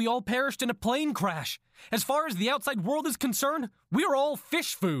man said we all perished in a plane crash. As far as the outside world is concerned, we're all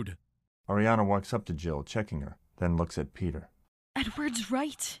fish food. Ariana walks up to Jill, checking her, then looks at Peter. Edward's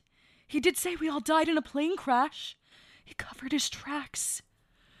right. He did say we all died in a plane crash. He covered his tracks.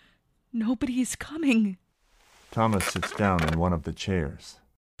 Nobody's coming. Thomas sits down in one of the chairs.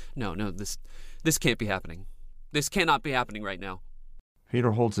 No, this can't be happening. This cannot be happening right now.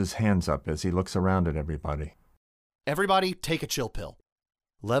 Peter holds his hands up as he looks around at everybody. Everybody take a chill pill.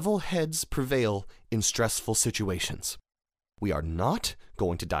 Level heads prevail in stressful situations. We are not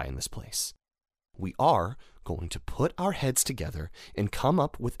going to die in this place. We are going to put our heads together and come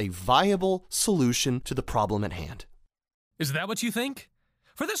up with a viable solution to the problem at hand. Is that what you think?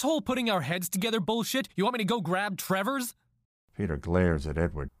 For this whole putting our heads together bullshit, you want me to go grab Trevor's? Peter glares at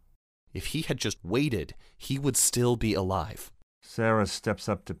Edward. If he had just waited, he would still be alive. Sarah steps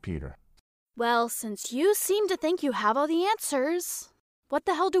up to Peter. Well, since you seem to think you have all the answers, what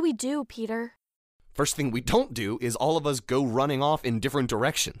the hell do we do, Peter? First thing we don't do is all of us go running off in different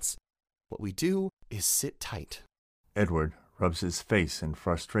directions. What we do is sit tight. Edward rubs his face in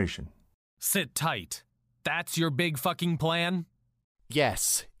frustration. Sit tight. That's your big fucking plan?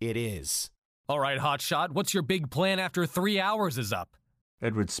 Yes, it is. All right, hotshot, what's your big plan after 3 hours is up?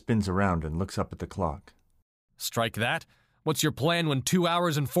 Edward spins around and looks up at the clock. Strike that. What's your plan when 2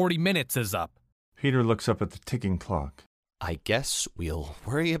 hours and 40 minutes is up? Peter looks up at the ticking clock. I guess we'll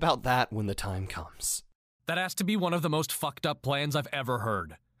worry about that when the time comes. That has to be one of the most fucked up plans I've ever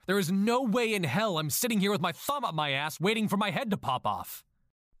heard. There is no way in hell I'm sitting here with my thumb up my ass waiting for my head to pop off.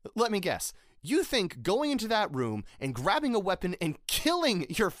 Let me guess. You think going into that room and grabbing a weapon and killing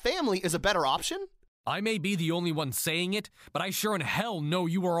your family is a better option? I may be the only one saying it, but I sure in hell know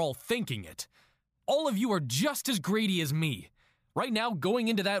you are all thinking it. All of you are just as greedy as me. Right now, going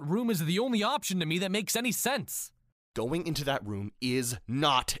into that room is the only option to me that makes any sense. Going into that room is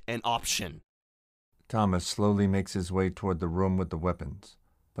not an option. Thomas slowly makes his way toward the room with the weapons,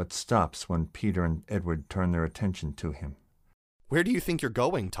 but stops when Peter and Edward turn their attention to him. Where do you think you're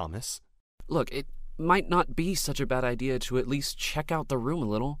going, Thomas? Look, it might not be such a bad idea to at least check out the room a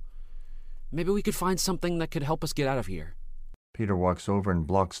little. Maybe we could find something that could help us get out of here. Peter walks over and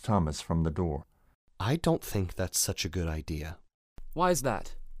blocks Thomas from the door. I don't think that's such a good idea. Why is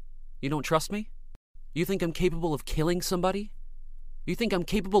that? You don't trust me? You think I'm capable of killing somebody? You think I'm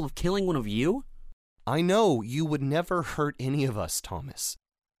capable of killing one of you? I know you would never hurt any of us, Thomas.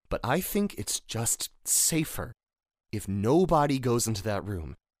 But I think it's just safer if nobody goes into that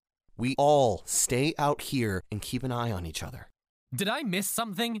room. We all stay out here and keep an eye on each other. Did I miss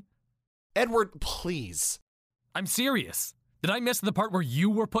something? Edward, please. I'm serious. Did I miss the part where you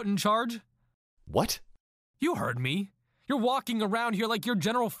were put in charge? What? You heard me. You're walking around here like you're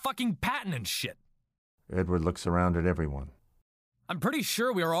General fucking Patton and shit. Edward looks around at everyone. I'm pretty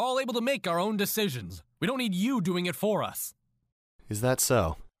sure we are all able to make our own decisions. We don't need you doing it for us. Is that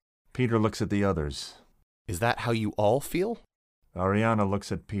so? Peter looks at the others. Is that how you all feel? Ariana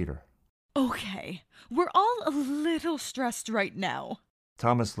looks at Peter. Okay, we're all a little stressed right now.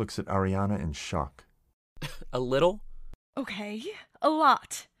 Thomas looks at Ariana in shock. A little? Okay, a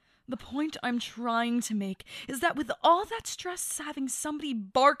lot. The point I'm trying to make is that with all that stress, having somebody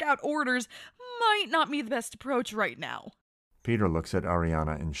bark out orders might not be the best approach right now. Peter looks at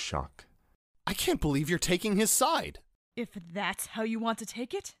Ariana in shock. I can't believe you're taking his side. If that's how you want to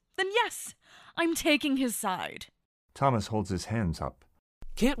take it, then yes, I'm taking his side. Thomas holds his hands up.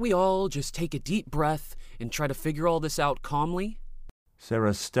 Can't we all just take a deep breath and try to figure all this out calmly?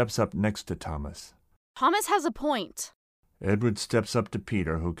 Sarah steps up next to Thomas. Thomas has a point. Edward steps up to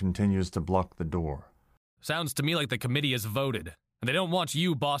Peter, who continues to block the door. Sounds to me like the committee has voted, and they don't want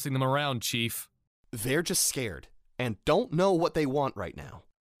you bossing them around, Chief. They're just scared and don't know what they want right now.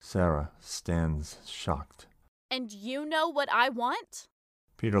 Sarah stands shocked. And you know what I want?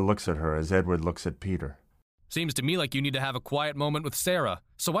 Peter looks at her as Edward looks at Peter. Seems to me like you need to have a quiet moment with Sarah,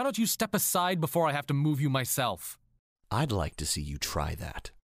 so why don't you step aside before I have to move you myself? I'd like to see you try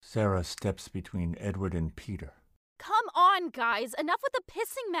that. Sarah steps between Edward and Peter. Come on, guys. Enough with the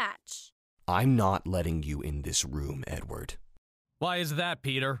pissing match. I'm not letting you in this room, Edward. Why is that,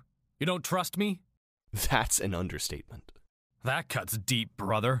 Peter? You don't trust me? That's an understatement. That cuts deep,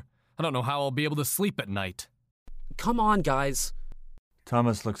 brother. I don't know how I'll be able to sleep at night. Come on, guys.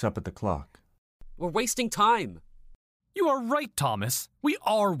 Thomas looks up at the clock. We're wasting time. You are right, Thomas. We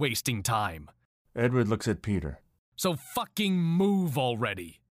are wasting time. Edward looks at Peter. So fucking move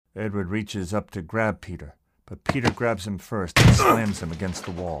already. Edward reaches up to grab Peter, but Peter grabs him first and slams him against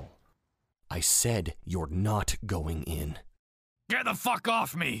the wall. I said you're not going in. Get the fuck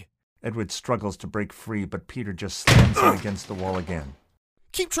off me! Edward struggles to break free, but Peter just slams him against the wall again.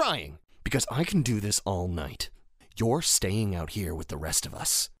 Keep trying, because I can do this all night. You're staying out here with the rest of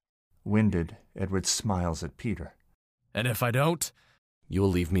us. Winded, Edward smiles at Peter. And if I don't? You'll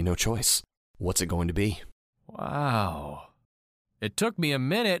leave me no choice. What's it going to be? Wow. It took me a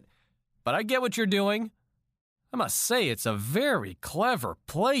minute, but I get what you're doing. I must say it's a very clever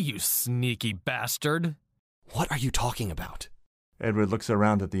play, you sneaky bastard. What are you talking about? Edward looks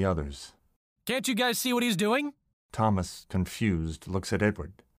around at the others. Can't you guys see what he's doing? Thomas, confused, looks at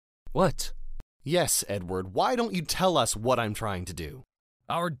Edward. What? Yes, Edward, why don't you tell us what I'm trying to do?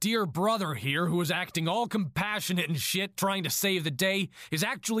 Our dear brother here, who is acting all compassionate and shit, trying to save the day, is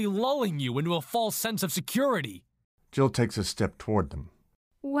actually lulling you into a false sense of security. Jill takes a step toward them.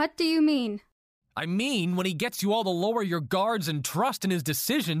 What do you mean? I mean, when he gets you all to lower your guards and trust in his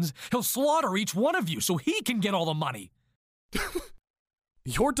decisions, he'll slaughter each one of you so he can get all the money.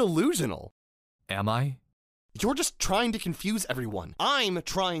 You're delusional. Am I? You're just trying to confuse everyone. I'm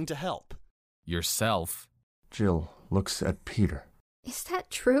trying to help. Yourself. Jill looks at Peter. Is that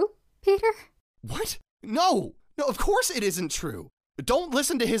true, Peter? What? No, of course it isn't true. Don't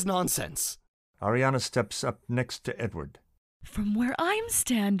listen to his nonsense. Ariana steps up next to Edward. From where I'm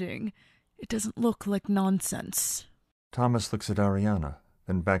standing, it doesn't look like nonsense. Thomas looks at Ariana,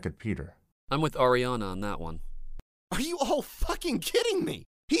 then back at Peter. I'm with Ariana on that one. Are you all fucking kidding me?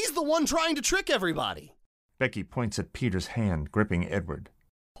 He's the one trying to trick everybody. Becky points at Peter's hand, gripping Edward.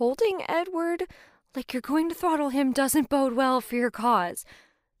 Holding Edward like you're going to throttle him doesn't bode well for your cause.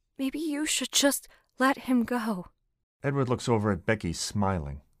 Maybe you should just let him go. Edward looks over at Becky,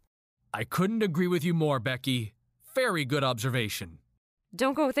 smiling. I couldn't agree with you more, Becky. Very good observation.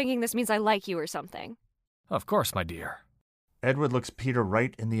 Don't go thinking this means I like you or something. Of course, my dear. Edward looks Peter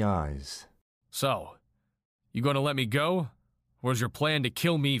right in the eyes. So, you gonna let me go? Or is your plan to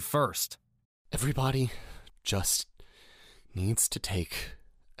kill me first? Everybody just needs to take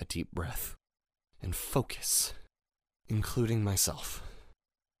a deep breath and focus, including myself.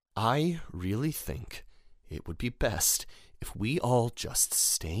 I really think it would be best if we all just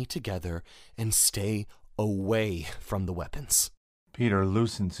stay together and stay away from the weapons. Peter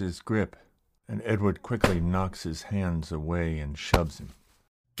loosens his grip, and Edward quickly knocks his hands away and shoves him.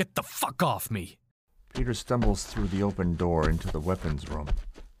 Get the fuck off me! Peter stumbles through the open door into the weapons room,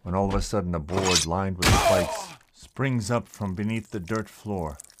 when all of a sudden a board lined with spikes springs up from beneath the dirt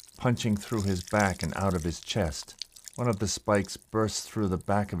floor, punching through his back and out of his chest. One of the spikes bursts through the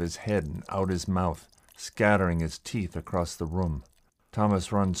back of his head and out his mouth, scattering his teeth across the room.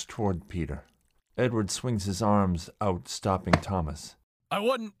 Thomas runs toward Peter. Edward swings his arms out, stopping Thomas. I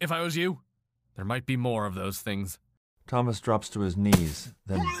wouldn't if I was you. There might be more of those things. Thomas drops to his knees,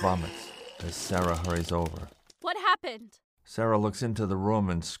 then vomits as Sarah hurries over. What happened? Sarah looks into the room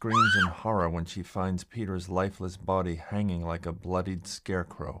and screams in horror when she finds Peter's lifeless body hanging like a bloodied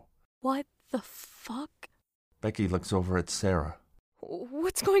scarecrow. What the fuck? Becky looks over at Sarah.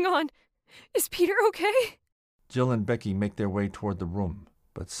 What's going on? Is Peter okay? Jill and Becky make their way toward the room,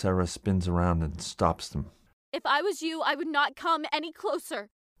 but Sarah spins around and stops them. If I was you, I would not come any closer.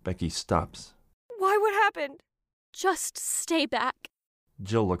 Becky stops. Why? What happened? Just stay back.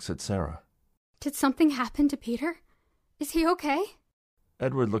 Jill looks at Sarah. Did something happen to Peter? Is he okay?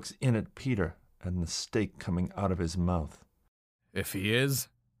 Edward looks in at Peter and the steak coming out of his mouth. If he is,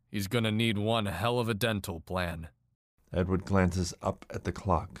 he's gonna need one hell of a dental plan. Edward glances up at the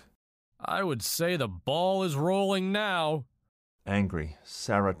clock. I would say the ball is rolling now. Angry,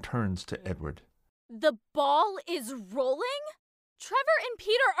 Sarah turns to Edward. The ball is rolling? Trevor and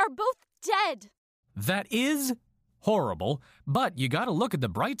Peter are both dead. That is horrible, but you gotta look at the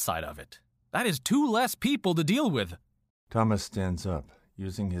bright side of it. That is 2 less people to deal with. Thomas stands up,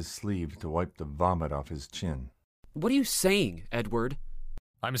 using his sleeve to wipe the vomit off his chin. What are you saying, Edward?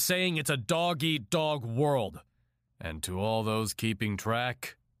 I'm saying it's a dog-eat-dog world. And to all those keeping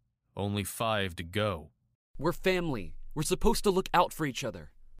track, only 5 to go. We're family. We're supposed to look out for each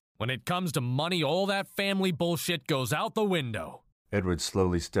other. When it comes to money, all that family bullshit goes out the window. Edward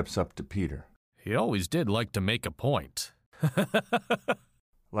slowly steps up to Peter. He always did like to make a point.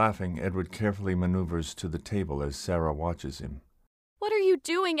 Laughing, Edward carefully maneuvers to the table as Sarah watches him. What are you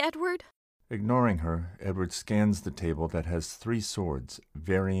doing, Edward? Ignoring her, Edward scans the table that has 3 swords,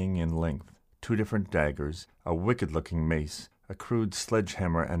 varying in length, 2 different daggers, a wicked-looking mace, a crude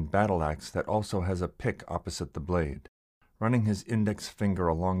sledgehammer and battle axe that also has a pick opposite the blade. Running his index finger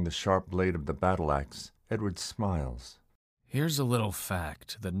along the sharp blade of the battle axe, Edward smiles. Here's a little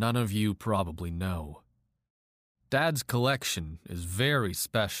fact that none of you probably know. Dad's collection is very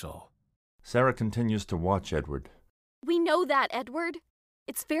special. Sarah continues to watch Edward. We know that, Edward.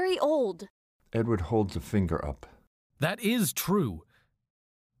 It's very old. Edward holds a finger up. That is true.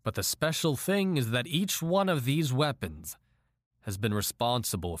 But the special thing is that each one of these weapons has been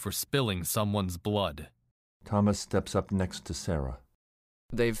responsible for spilling someone's blood. Thomas steps up next to Sarah.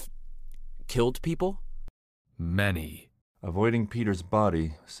 They've killed people? Many. Avoiding Peter's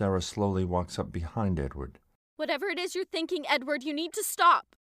body, Sarah slowly walks up behind Edward. Whatever it is you're thinking, Edward, you need to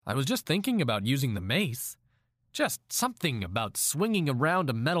stop. I was just thinking about using the mace. Just something about swinging around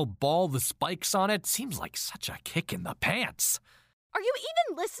a metal ball with spikes on it seems like such a kick in the pants. Are you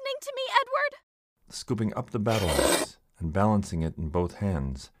even listening to me, Edward? Scooping up the battle axe and balancing it in both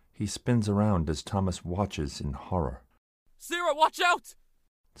hands, he spins around as Thomas watches in horror. Sarah, watch out!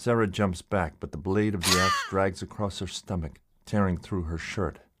 Sarah jumps back, but the blade of the axe drags across her stomach, tearing through her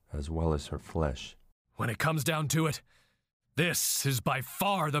shirt as well as her flesh. When it comes down to it, this is by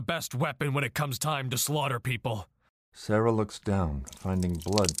far the best weapon when it comes time to slaughter people. Sarah looks down, finding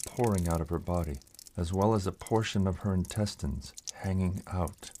blood pouring out of her body, as well as a portion of her intestines hanging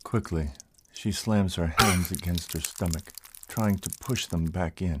out. Quickly, she slams her hands against her stomach, trying to push them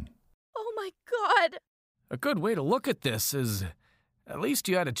back in. Oh my God! A good way to look at this is, at least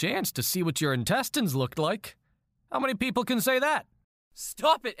you had a chance to see what your intestines looked like. How many people can say that?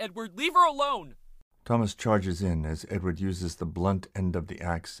 Stop it, Edward! Leave her alone! Thomas charges in as Edward uses the blunt end of the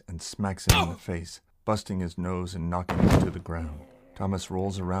axe and smacks him in the face, busting his nose and knocking him to the ground. Thomas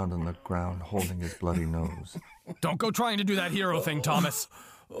rolls around on the ground, holding his bloody nose. Don't go trying to do that hero thing, Thomas.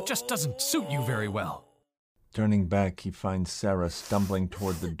 It just doesn't suit you very well. Turning back, he finds Sarah stumbling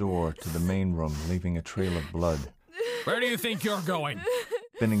toward the door to the main room, leaving a trail of blood. Where do you think you're going?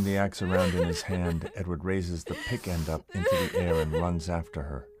 Spinning the axe around in his hand, Edward raises the pick end up into the air and runs after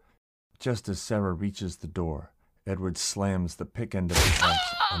her. Just as Sarah reaches the door, Edward slams the pick end of the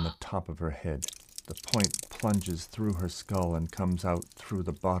axe on the top of her head. The point plunges through her skull and comes out through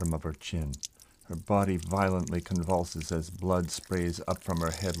the bottom of her chin. Her body violently convulses as blood sprays up from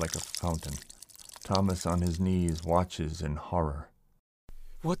her head like a fountain. Thomas, on his knees, watches in horror.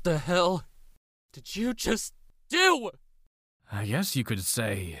 What the hell did you just do? I guess you could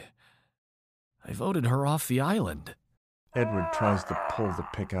say I voted her off the island. Edward tries to pull the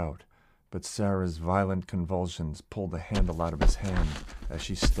pick out, but Sarah's violent convulsions pull the handle out of his hand as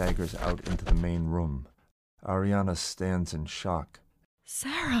she staggers out into the main room. Ariana stands in shock.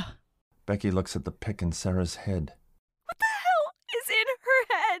 Sarah! Becky looks at the pick in Sarah's head. What the hell is in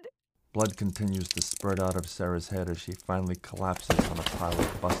her head? Blood continues to spurt out of Sarah's head as she finally collapses on a pile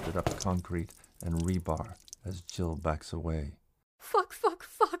of busted-up concrete and rebar as Jill backs away.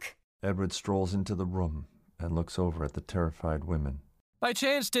 Fuck. Edward strolls into the room and looks over at the terrified women. By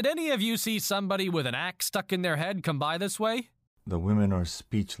chance, did any of you see somebody with an axe stuck in their head come by this way? The women are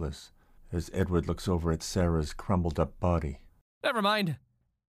speechless as Edward looks over at Sarah's crumbled-up body. Never mind.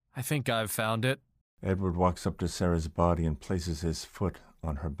 I think I've found it. Edward walks up to Sarah's body and places his foot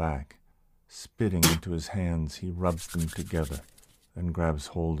on her back. Spitting into his hands, he rubs them together and grabs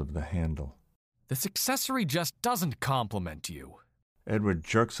hold of the handle. This accessory just doesn't compliment you. Edward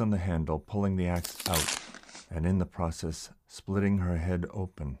jerks on the handle, pulling the axe out, and in the process, splitting her head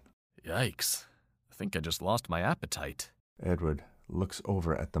open. Yikes. I think I just lost my appetite. Edward looks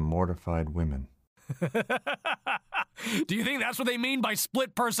over at the mortified women. Do you think that's what they mean by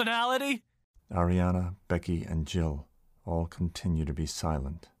split personality? Ariana, Becky, and Jill all continue to be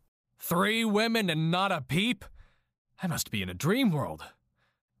silent. 3 women and not a peep? I must be in a dream world.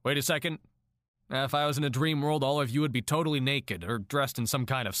 Wait a second. If I was in a dream world, all of you would be totally naked or dressed in some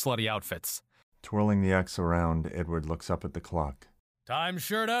kind of slutty outfits. Twirling the axe around, Edward looks up at the clock. Time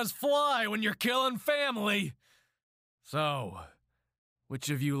sure does fly when you're killing family. So, which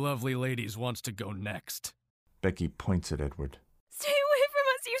of you lovely ladies wants to go next? Becky points at Edward. Stay away from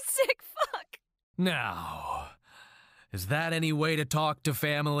us, you sick fuck! Now, is that any way to talk to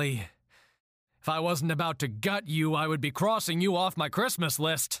family? If I wasn't about to gut you, I would be crossing you off my Christmas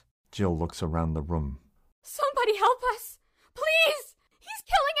list. Jill looks around the room. Somebody help us! Please! He's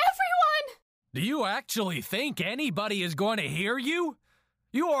killing everyone! Do you actually think anybody is going to hear you?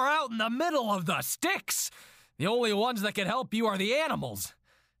 You are out in the middle of the sticks! The only ones that can help you are the animals.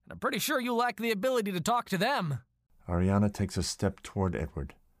 And I'm pretty sure you lack the ability to talk to them. Ariana takes a step toward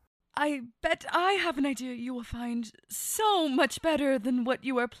Edward. I bet I have an idea you will find so much better than what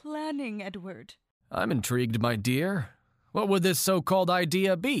you are planning, Edward. I'm intrigued, my dear. What would this so-called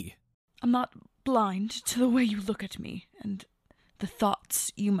idea be? I'm not blind to the way you look at me and the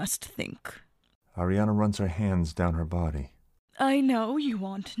thoughts you must think. Ariana runs her hands down her body. I know you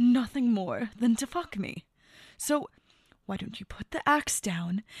want nothing more than to fuck me. So why don't you put the axe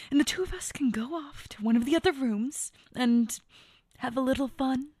down and the two of us can go off to one of the other rooms and have a little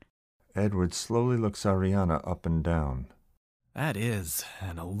fun? Edward slowly looks Ariana up and down. That is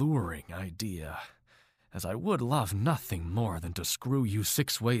an alluring idea, as I would love nothing more than to screw you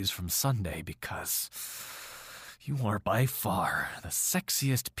 6 ways from Sunday because you are by far the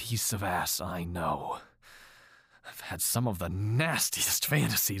sexiest piece of ass I know. I've had some of the nastiest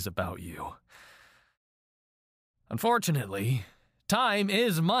fantasies about you. Unfortunately, time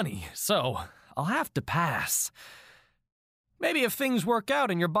is money, so I'll have to pass. Maybe if things work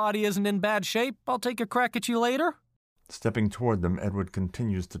out and your body isn't in bad shape, I'll take a crack at you later. Stepping toward them, Edward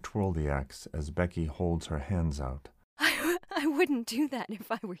continues to twirl the axe as Becky holds her hands out. I I wouldn't do that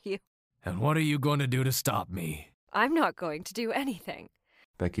if I were you. And what are you going to do to stop me? I'm not going to do anything.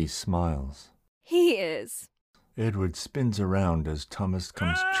 Becky smiles. He is. Edward spins around as Thomas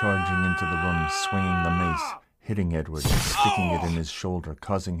comes charging into the room, swinging the mace, hitting Edward and sticking it in his shoulder,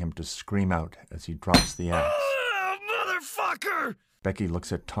 causing him to scream out as he drops the axe. Motherfucker! Becky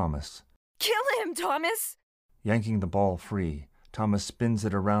looks at Thomas. Kill him, Thomas! Yanking the ball free, Thomas spins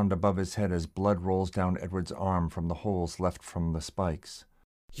it around above his head as blood rolls down Edward's arm from the holes left from the spikes.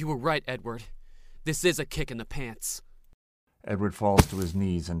 You were right, Edward. This is a kick in the pants. Edward falls to his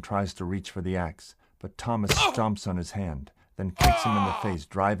knees and tries to reach for the axe, but Thomas stomps on his hand, then kicks him in the face,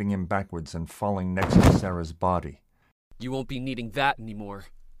 driving him backwards and falling next to Sarah's body. You won't be needing that anymore.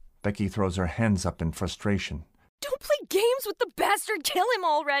 Becky throws her hands up in frustration. Don't play games with the bastard! Kill him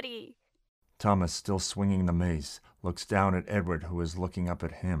already! Thomas, still swinging the mace, looks down at Edward, who is looking up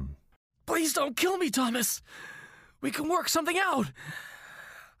at him. Please don't kill me, Thomas. We can work something out.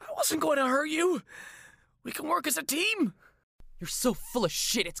 I wasn't going to hurt you. We can work as a team. You're so full of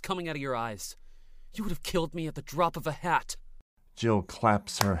shit it's coming out of your eyes. You would have killed me at the drop of a hat. Jill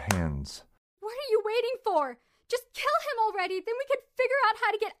claps her hands. What are you waiting for? Just kill him already, then we can figure out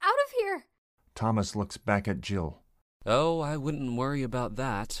how to get out of here. Thomas looks back at Jill. Oh, I wouldn't worry about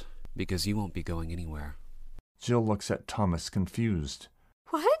that, because you won't be going anywhere. Jill looks at Thomas, confused.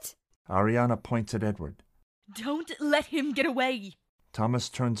 What? Ariana points at Edward. Don't let him get away. Thomas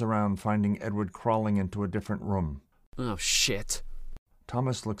turns around, finding Edward crawling into a different room. Oh, shit.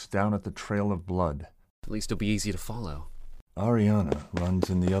 Thomas looks down at the trail of blood. At least it'll be easy to follow. Ariana runs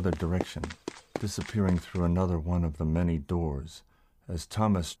in the other direction, disappearing through another one of the many doors, as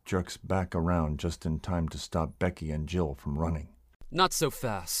Thomas jerks back around just in time to stop Becky and Jill from running. Not so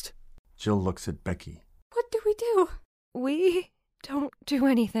fast. Jill looks at Becky. What do we do? We don't do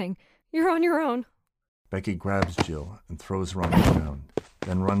anything. You're on your own. Becky grabs Jill and throws her on the ground,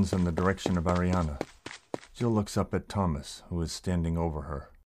 then runs in the direction of Ariana. Jill looks up at Thomas, who is standing over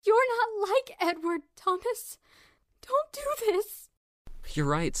her. You're not like Edward, Thomas. Don't do this. You're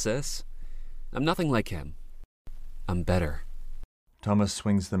right, sis. I'm nothing like him. I'm better. Thomas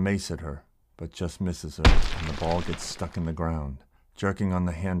swings the mace at her, but just misses her, and the ball gets stuck in the ground. Jerking on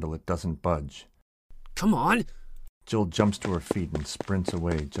the handle, it doesn't budge. Come on! Jill jumps to her feet and sprints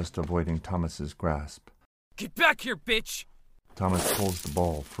away, just avoiding Thomas's grasp. Get back here, bitch! Thomas pulls the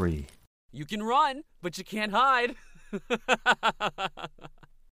ball free. You can run, but you can't hide.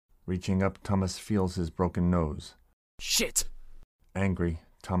 Reaching up, Thomas feels his broken nose. Shit! Angry,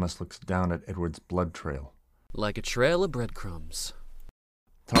 Thomas looks down at Edward's blood trail. Like a trail of breadcrumbs.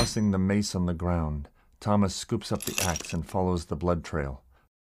 Tossing the mace on the ground, Thomas scoops up the axe and follows the blood trail.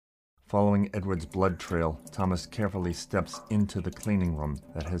 Following Edward's blood trail, Thomas carefully steps into the cleaning room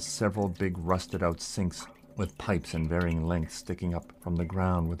that has several big rusted-out sinks with pipes in varying lengths sticking up from the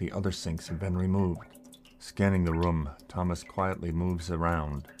ground where the other sinks have been removed. Scanning the room, Thomas quietly moves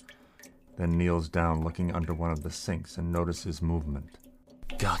around, then kneels down looking under one of the sinks and notices movement.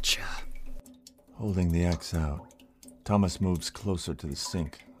 Gotcha. Holding the axe out, Thomas moves closer to the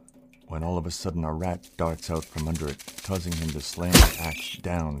sink, when all of a sudden a rat darts out from under it, causing him to slam the axe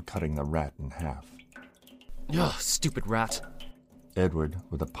down, cutting the rat in half. Ugh, stupid rat. Edward,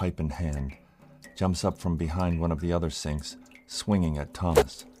 with a pipe in hand, jumps up from behind one of the other sinks, swinging at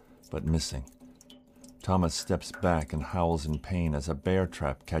Thomas, but missing. Thomas steps back and howls in pain as a bear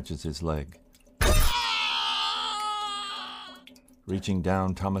trap catches his leg. Reaching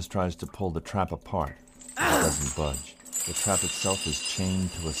down, Thomas tries to pull the trap apart, but it doesn't budge. The trap itself is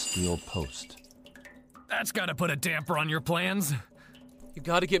chained to a steel post. That's gotta put a damper on your plans. You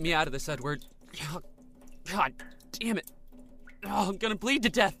gotta get me out of this, Edward. God damn it. Oh, I'm gonna bleed to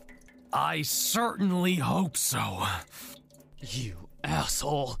death. I certainly hope so. You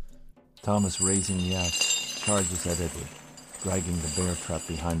asshole. Thomas, raising the axe, charges at Edward, dragging the bear trap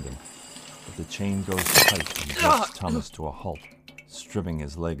behind him. But the chain goes tight and jerks Thomas to a halt, stripping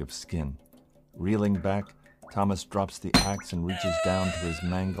his leg of skin. Reeling back, Thomas drops the axe and reaches down to his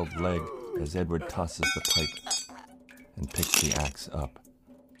mangled leg as Edward tosses the pipe and picks the axe up.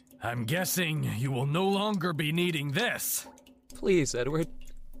 I'm guessing you will no longer be needing this. Please, Edward.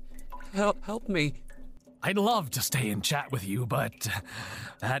 Help me. I'd love to stay and chat with you, but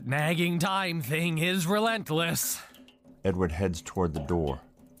that nagging time thing is relentless. Edward heads toward the door.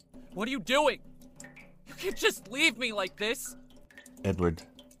 What are you doing? You can't just leave me like this. Edward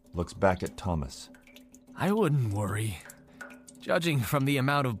looks back at Thomas. I wouldn't worry. Judging from the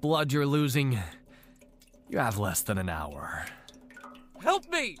amount of blood you're losing, you have less than an hour. Help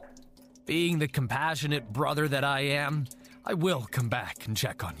me! Being the compassionate brother that I am, I will come back and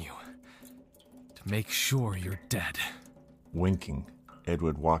check on you. To make sure you're dead. Winking,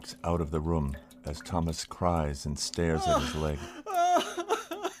 Edward walks out of the room as Thomas cries and stares at his leg.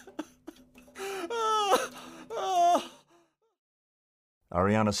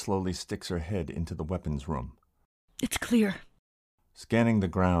 Ariana slowly sticks her head into the weapons room. It's clear. Scanning the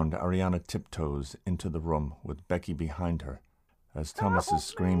ground, Ariana tiptoes into the room with Becky behind her, as Thomas's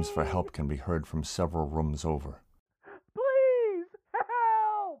screams for help can be heard from several rooms over. Please,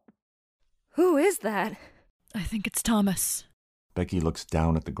 help! Who is that? I think it's Thomas. Becky looks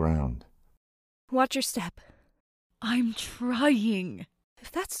down at the ground. Watch your step. I'm trying.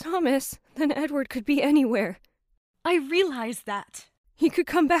 If that's Thomas, then Edward could be anywhere. I realize that. He could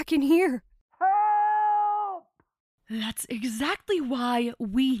come back in here. Help! That's exactly why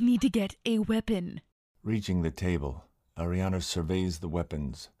we need to get a weapon. Reaching the table, Ariana surveys the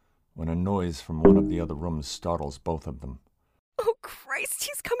weapons when a noise from one of the other rooms startles both of them. Oh, Christ,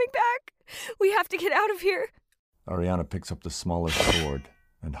 he's coming back! We have to get out of here! Ariana picks up the smaller sword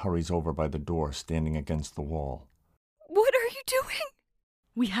and hurries over by the door standing against the wall. What are you doing?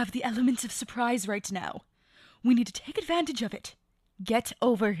 We have the element of surprise right now. We need to take advantage of it. Get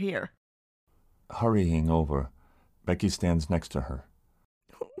over here. Hurrying over, Becky stands next to her.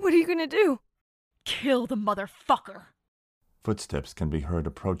 What are you gonna do? Kill the motherfucker. Footsteps can be heard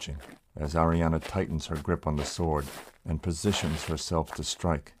approaching as Ariana tightens her grip on the sword and positions herself to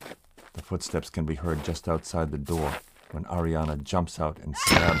strike. The footsteps can be heard just outside the door when Ariana jumps out and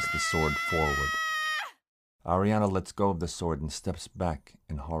stabs the sword forward. Ariana lets go of the sword and steps back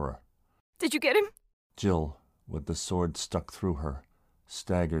in horror. Did you get him? Jill, with the sword stuck through her,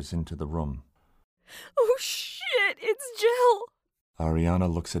 staggers into the room. Oh shit, it's Jill!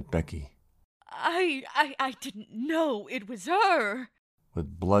 Ariana looks at Becky. I didn't know it was her.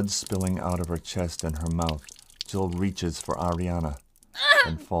 With blood spilling out of her chest and her mouth, Jill reaches for Ariana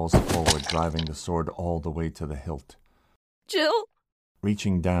and falls forward, driving the sword all the way to the hilt. Jill?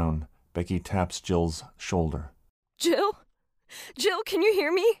 Reaching down, Becky taps Jill's shoulder. Jill? Jill, can you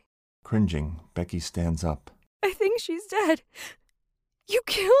hear me? Cringing, Becky stands up. I think she's dead. You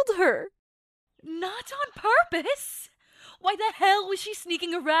killed her. Not on purpose. Why the hell was she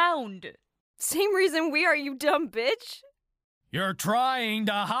sneaking around? Same reason we are, you dumb bitch. You're trying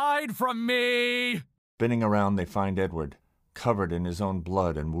to hide from me! Spinning around, they find Edward, covered in his own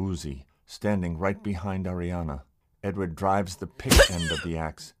blood and woozy, standing right behind Ariana. Edward drives the pick end of the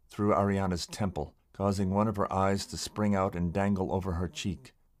axe through Ariana's temple, causing one of her eyes to spring out and dangle over her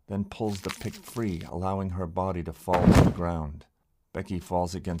cheek, then pulls the pick free, allowing her body to fall to the ground. Becky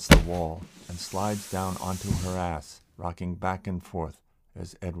falls against the wall and slides down onto her ass, rocking back and forth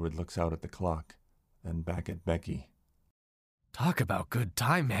as Edward looks out at the clock, then back at Becky. Talk about good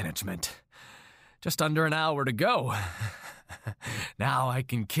time management. Just under an hour to go. Now I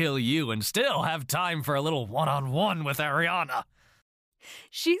can kill you and still have time for a little one-on-one with Ariana.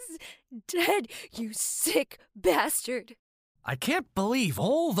 She's dead, you sick bastard. I can't believe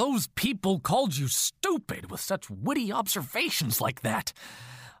all those people called you stupid with such witty observations like that.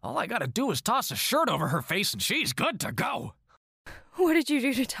 All I gotta do is toss a shirt over her face and she's good to go. What did you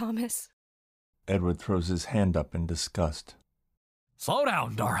do to Thomas? Edward throws his hand up in disgust. Slow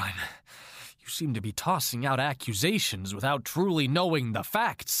down, darling. You seem to be tossing out accusations without truly knowing the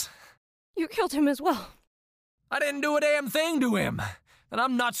facts. You killed him as well. I didn't do a damn thing to him. And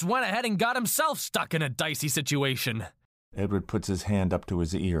I'm nuts went ahead and got himself stuck in a dicey situation. Edward puts his hand up to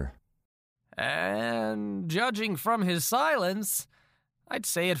his ear. And judging from his silence, I'd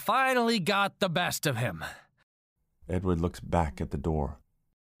say it finally got the best of him. Edward looks back at the door.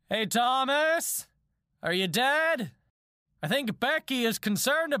 Hey, Thomas! Are you dead? I think Becky is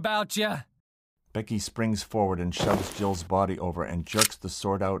concerned about you. Becky springs forward and shoves Jill's body over and jerks the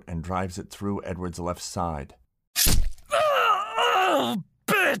sword out and drives it through Edward's left side. Oh,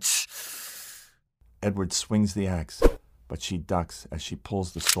 bitch! Edward swings the axe, but she ducks as she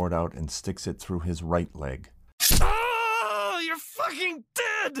pulls the sword out and sticks it through his right leg. Oh, you're fucking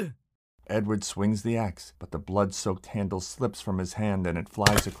dead! Edward swings the axe, but the blood-soaked handle slips from his hand and it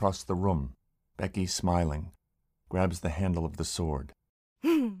flies across the room. Becky, smiling, grabs the handle of the sword.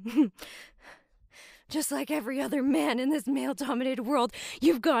 Just like every other man in this male-dominated world,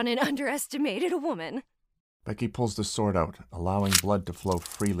 you've gone and underestimated a woman. Becky pulls the sword out, allowing blood to flow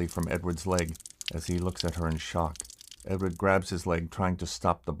freely from Edward's leg as he looks at her in shock. Edward grabs his leg, trying to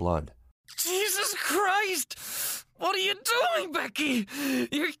stop the blood. Jesus Christ! What are you doing, Becky?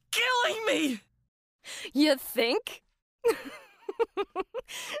 You're killing me! You think?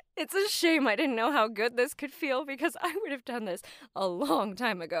 It's a shame I didn't know how good this could feel, because I would have done this a long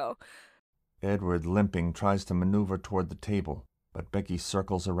time ago. Edward, limping, tries to maneuver toward the table, but Becky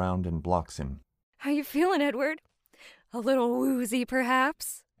circles around and blocks him. How you feeling, Edward? A little woozy,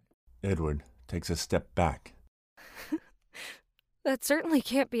 perhaps? Edward takes a step back. That certainly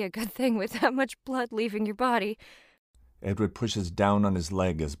can't be a good thing with that much blood leaving your body. Edward pushes down on his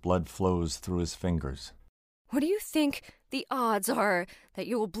leg as blood flows through his fingers. What do you think the odds are that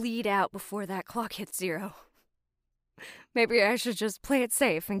you will bleed out before that clock hits 0? Maybe I should just play it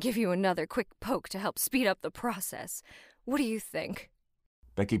safe and give you another quick poke to help speed up the process. What do you think?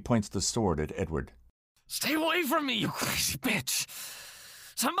 Becky points the sword at Edward. Stay away from me, you crazy bitch!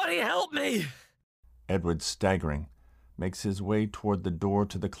 Somebody help me! Edward, staggering, makes his way toward the door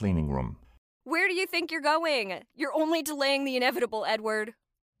to the cleaning room. Where do you think you're going? You're only delaying the inevitable, Edward.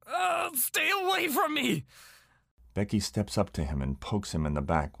 Stay away from me! Becky steps up to him and pokes him in the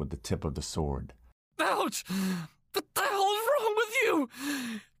back with the tip of the sword. Ouch! What the hell is wrong with you?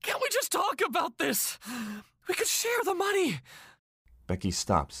 Can't we just talk about this? We could share the money. Becky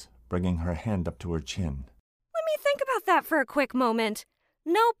stops, bringing her hand up to her chin. Let me think about that for a quick moment.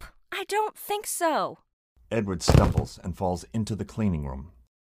 Nope, I don't think so. Edward stumbles and falls into the cleaning room.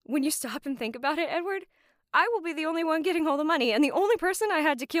 When you stop and think about it, Edward, I will be the only one getting all the money, and the only person I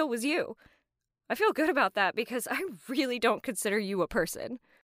had to kill was you. I feel good about that because I really don't consider you a person.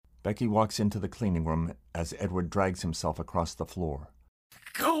 Becky walks into the cleaning room as Edward drags himself across the floor.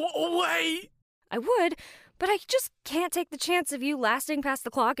 Go away! I would, but I just can't take the chance of you lasting past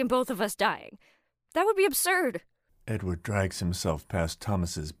the clock and both of us dying. That would be absurd. Edward drags himself past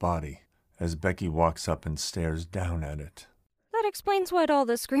Thomas's body as Becky walks up and stares down at it. That explains what all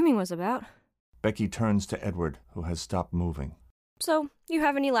the screaming was about. Becky turns to Edward, who has stopped moving. So, you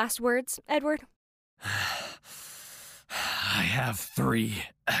have any last words, Edward? I have 3,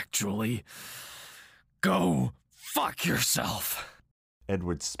 actually. Go fuck yourself.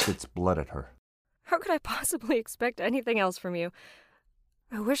 Edward spits blood at her. How could I possibly expect anything else from you?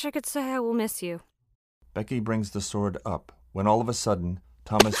 I wish I could say I will miss you. Becky brings the sword up, when all of a sudden,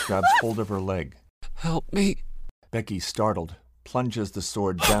 Thomas grabs hold of her leg. Help me. Becky, startled, plunges the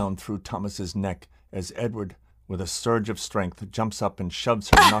sword down through Thomas's neck as Edward, with a surge of strength, jumps up and shoves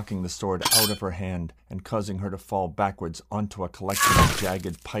her, knocking the sword out of her hand and causing her to fall backwards onto a collection of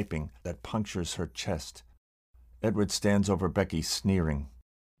jagged piping that punctures her chest. Edward stands over Becky, sneering.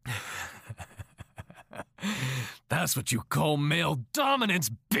 That's what you call male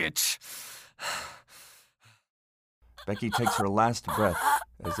dominance, bitch! Becky takes her last breath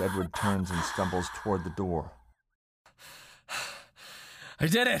as Edward turns and stumbles toward the door. I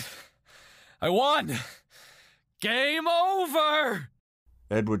did it! I won! Game over!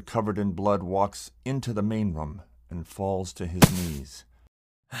 Edward, covered in blood, walks into the main room and falls to his knees.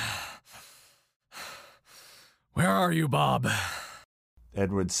 Where are you, Bob?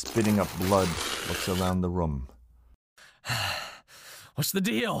 Edward, spitting up blood, looks around the room. What's the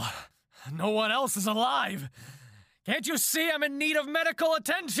deal? No one else is alive. Can't you see I'm in need of medical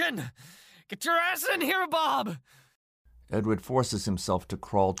attention? Get your ass in here, Bob! Edward forces himself to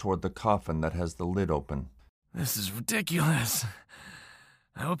crawl toward the coffin that has the lid open. This is ridiculous.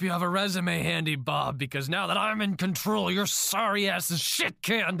 I hope you have a resume handy, Bob, because now that I'm in control, your sorry ass is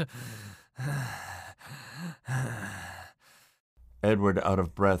shit-canned. Edward, out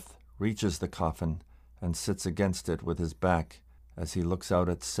of breath, reaches the coffin and sits against it with his back as he looks out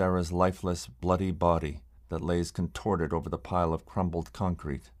at Sarah's lifeless, bloody body that lays contorted over the pile of crumbled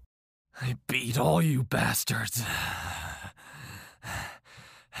concrete. I beat all you bastards.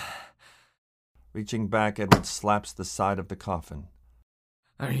 Reaching back, Edward slaps the side of the coffin.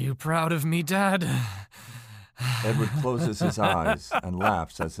 Are you proud of me, Dad? Edward closes his eyes and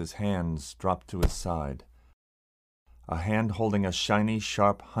laughs as his hands drop to his side. A hand holding a shiny,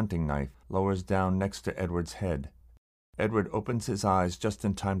 sharp hunting knife lowers down next to Edward's head. Edward opens his eyes just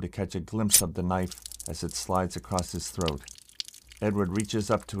in time to catch a glimpse of the knife as it slides across his throat. Edward reaches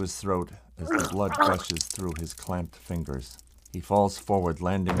up to his throat as the blood gushes through his clamped fingers. He falls forward,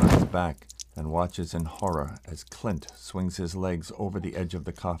 landing on his back, and watches in horror as Clint swings his legs over the edge of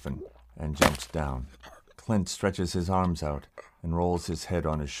the coffin and jumps down. Clint stretches his arms out and rolls his head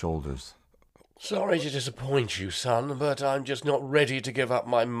on his shoulders. Sorry to disappoint you, son, but I'm just not ready to give up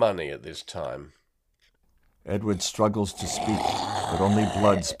my money at this time. Edward struggles to speak, but only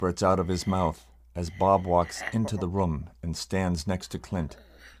blood spurts out of his mouth as Bob walks into the room and stands next to Clint.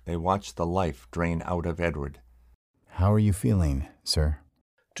 They watch the life drain out of Edward. How are you feeling, sir?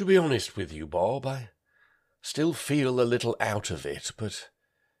 To be honest with you, Bob, I still feel a little out of it, but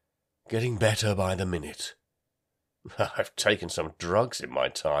getting better by the minute. I've taken some drugs in my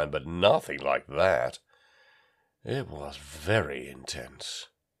time, but nothing like that. It was very intense.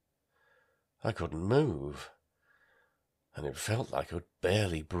 I couldn't move, and it felt like I could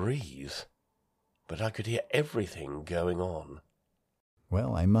barely breathe. but I could hear everything going on.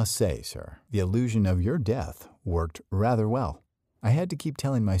 Well, I must say, sir, the illusion of your death worked rather well. I had to keep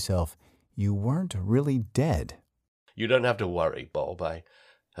telling myself you weren't really dead. You don't have to worry, Bob. I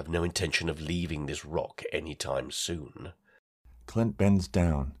have no intention of leaving this rock any time soon. Clint bends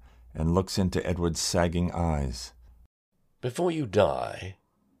down and looks into Edward's sagging eyes. Before you die,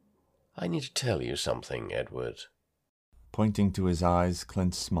 I need to tell you something, Edward. Pointing to his eyes,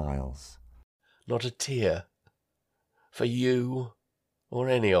 Clint smiles. Not a tear. For you, or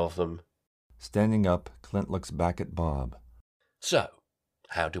any of them. Standing up, Clint looks back at Bob. So,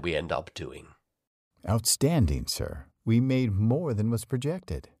 how do we end up doing? Outstanding, sir. We made more than was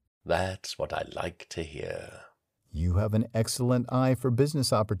projected. That's what I like to hear. You have an excellent eye for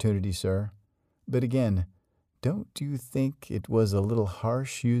business opportunities, sir. But again, don't you think it was a little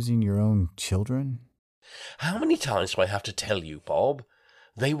harsh using your own children? How many times do I have to tell you, Bob?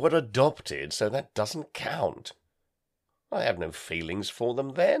 They were adopted, so that doesn't count. I have no feelings for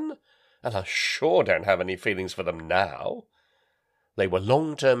them then, and I sure don't have any feelings for them now. They were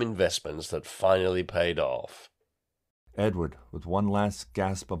long-term investments that finally paid off. Edward, with one last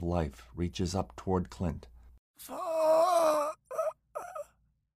gasp of life, reaches up toward Clint.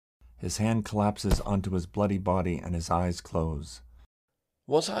 His hand collapses onto his bloody body and his eyes close.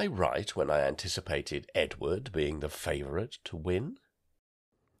 Was I right when I anticipated Edward being the favourite to win?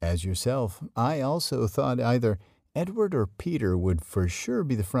 As yourself, I also thought either Edward or Peter would for sure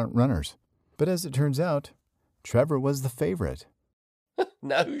be the front runners. But as it turns out, Trevor was the favorite.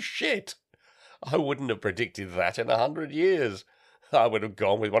 No shit. I wouldn't have predicted that in 100 years. I would have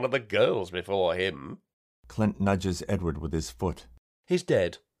gone with one of the girls before him. Clint nudges Edward with his foot. He's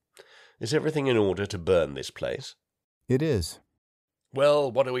dead. Is everything in order to burn this place? It is.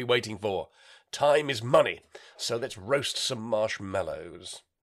 Well, what are we waiting for? Time is money, so let's roast some marshmallows.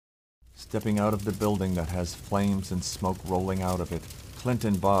 Stepping out of the building that has flames and smoke rolling out of it, Clint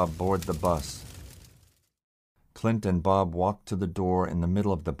and Bob board the bus. Clint and Bob walk to the door in the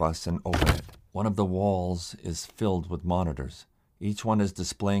middle of the bus and open it. One of the walls is filled with monitors. Each one is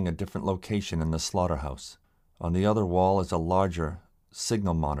displaying a different location in the slaughterhouse. On the other wall is a larger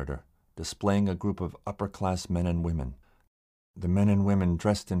signal monitor, displaying a group of upper-class men and women. The men and women,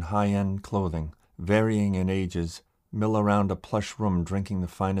 dressed in high-end clothing, varying in ages, mill around a plush room drinking the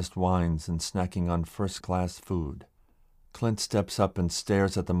finest wines and snacking on first-class food. Clint steps up and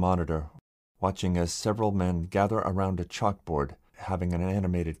stares at the monitor, watching as several men gather around a chalkboard having an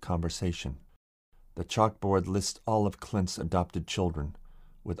animated conversation. The chalkboard lists all of Clint's adopted children,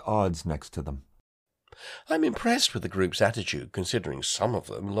 with odds next to them. I'm impressed with the group's attitude, considering some of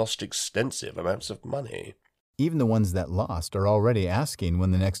them lost extensive amounts of money. Even the ones that lost are already asking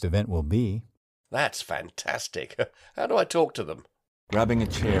when the next event will be. That's fantastic. How do I talk to them? Grabbing a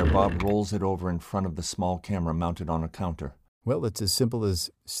chair, Bob rolls it over in front of the small camera mounted on a counter. Well, it's as simple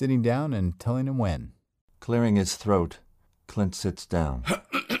as sitting down and telling him when. Clearing his throat, Clint sits down.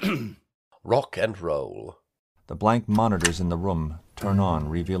 Rock and roll. The blank monitors in the room turn on,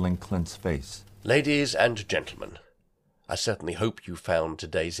 revealing Clint's face. Ladies and gentlemen, I certainly hope you found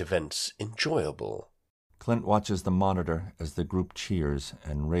today's events enjoyable. Clint watches the monitor as the group cheers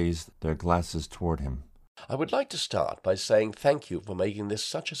and raise their glasses toward him. I would like to start by saying thank you for making this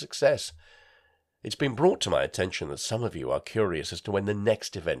such a success. It's been brought to my attention that some of you are curious as to when the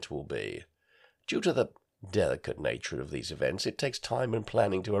next event will be. Due to the delicate nature of these events, it takes time and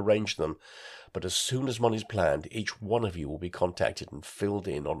planning to arrange them, but as soon as one is planned, each one of you will be contacted and filled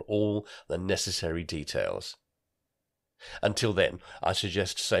in on all the necessary details. Until then, I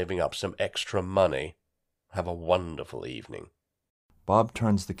suggest saving up some extra money. Have a wonderful evening. Bob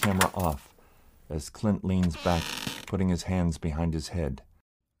turns the camera off as Clint leans back, putting his hands behind his head.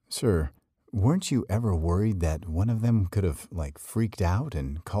 Sir, weren't you ever worried that one of them could have, freaked out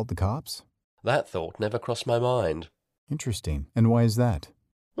and called the cops? That thought never crossed my mind. Interesting. And why is that?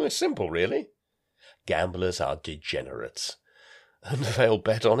 Well, it's simple, really. Gamblers are degenerates, and they'll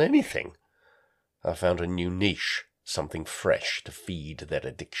bet on anything. I found a new niche, something fresh to feed their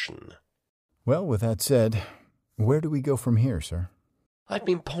addiction. Well, with that said, where do we go from here, sir? I've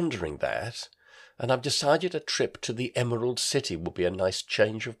been pondering that, and I've decided a trip to the Emerald City would be a nice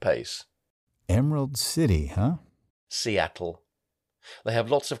change of pace. Emerald City, huh? Seattle. They have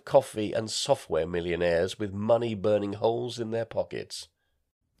lots of coffee and software millionaires with money burning holes in their pockets.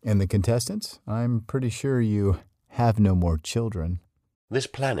 And the contestants? I'm pretty sure you have no more children. This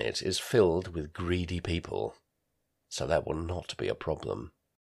planet is filled with greedy people, so that will not be a problem.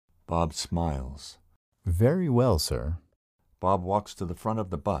 Bob smiles. Very well, sir. Bob walks to the front of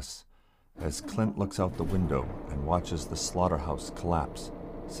the bus as Clint looks out the window and watches the slaughterhouse collapse,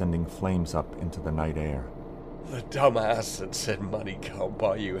 sending flames up into the night air. The dumbass that said money can't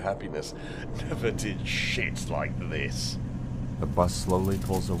buy you happiness never did shit like this. The bus slowly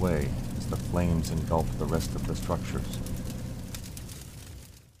pulls away as the flames engulf the rest of the structures.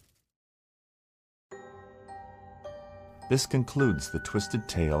 This concludes the Twisted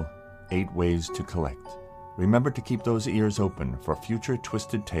Tale, 8 Ways to Collect. Remember to keep those ears open for future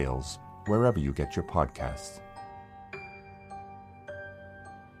Twisted Tales wherever you get your podcasts.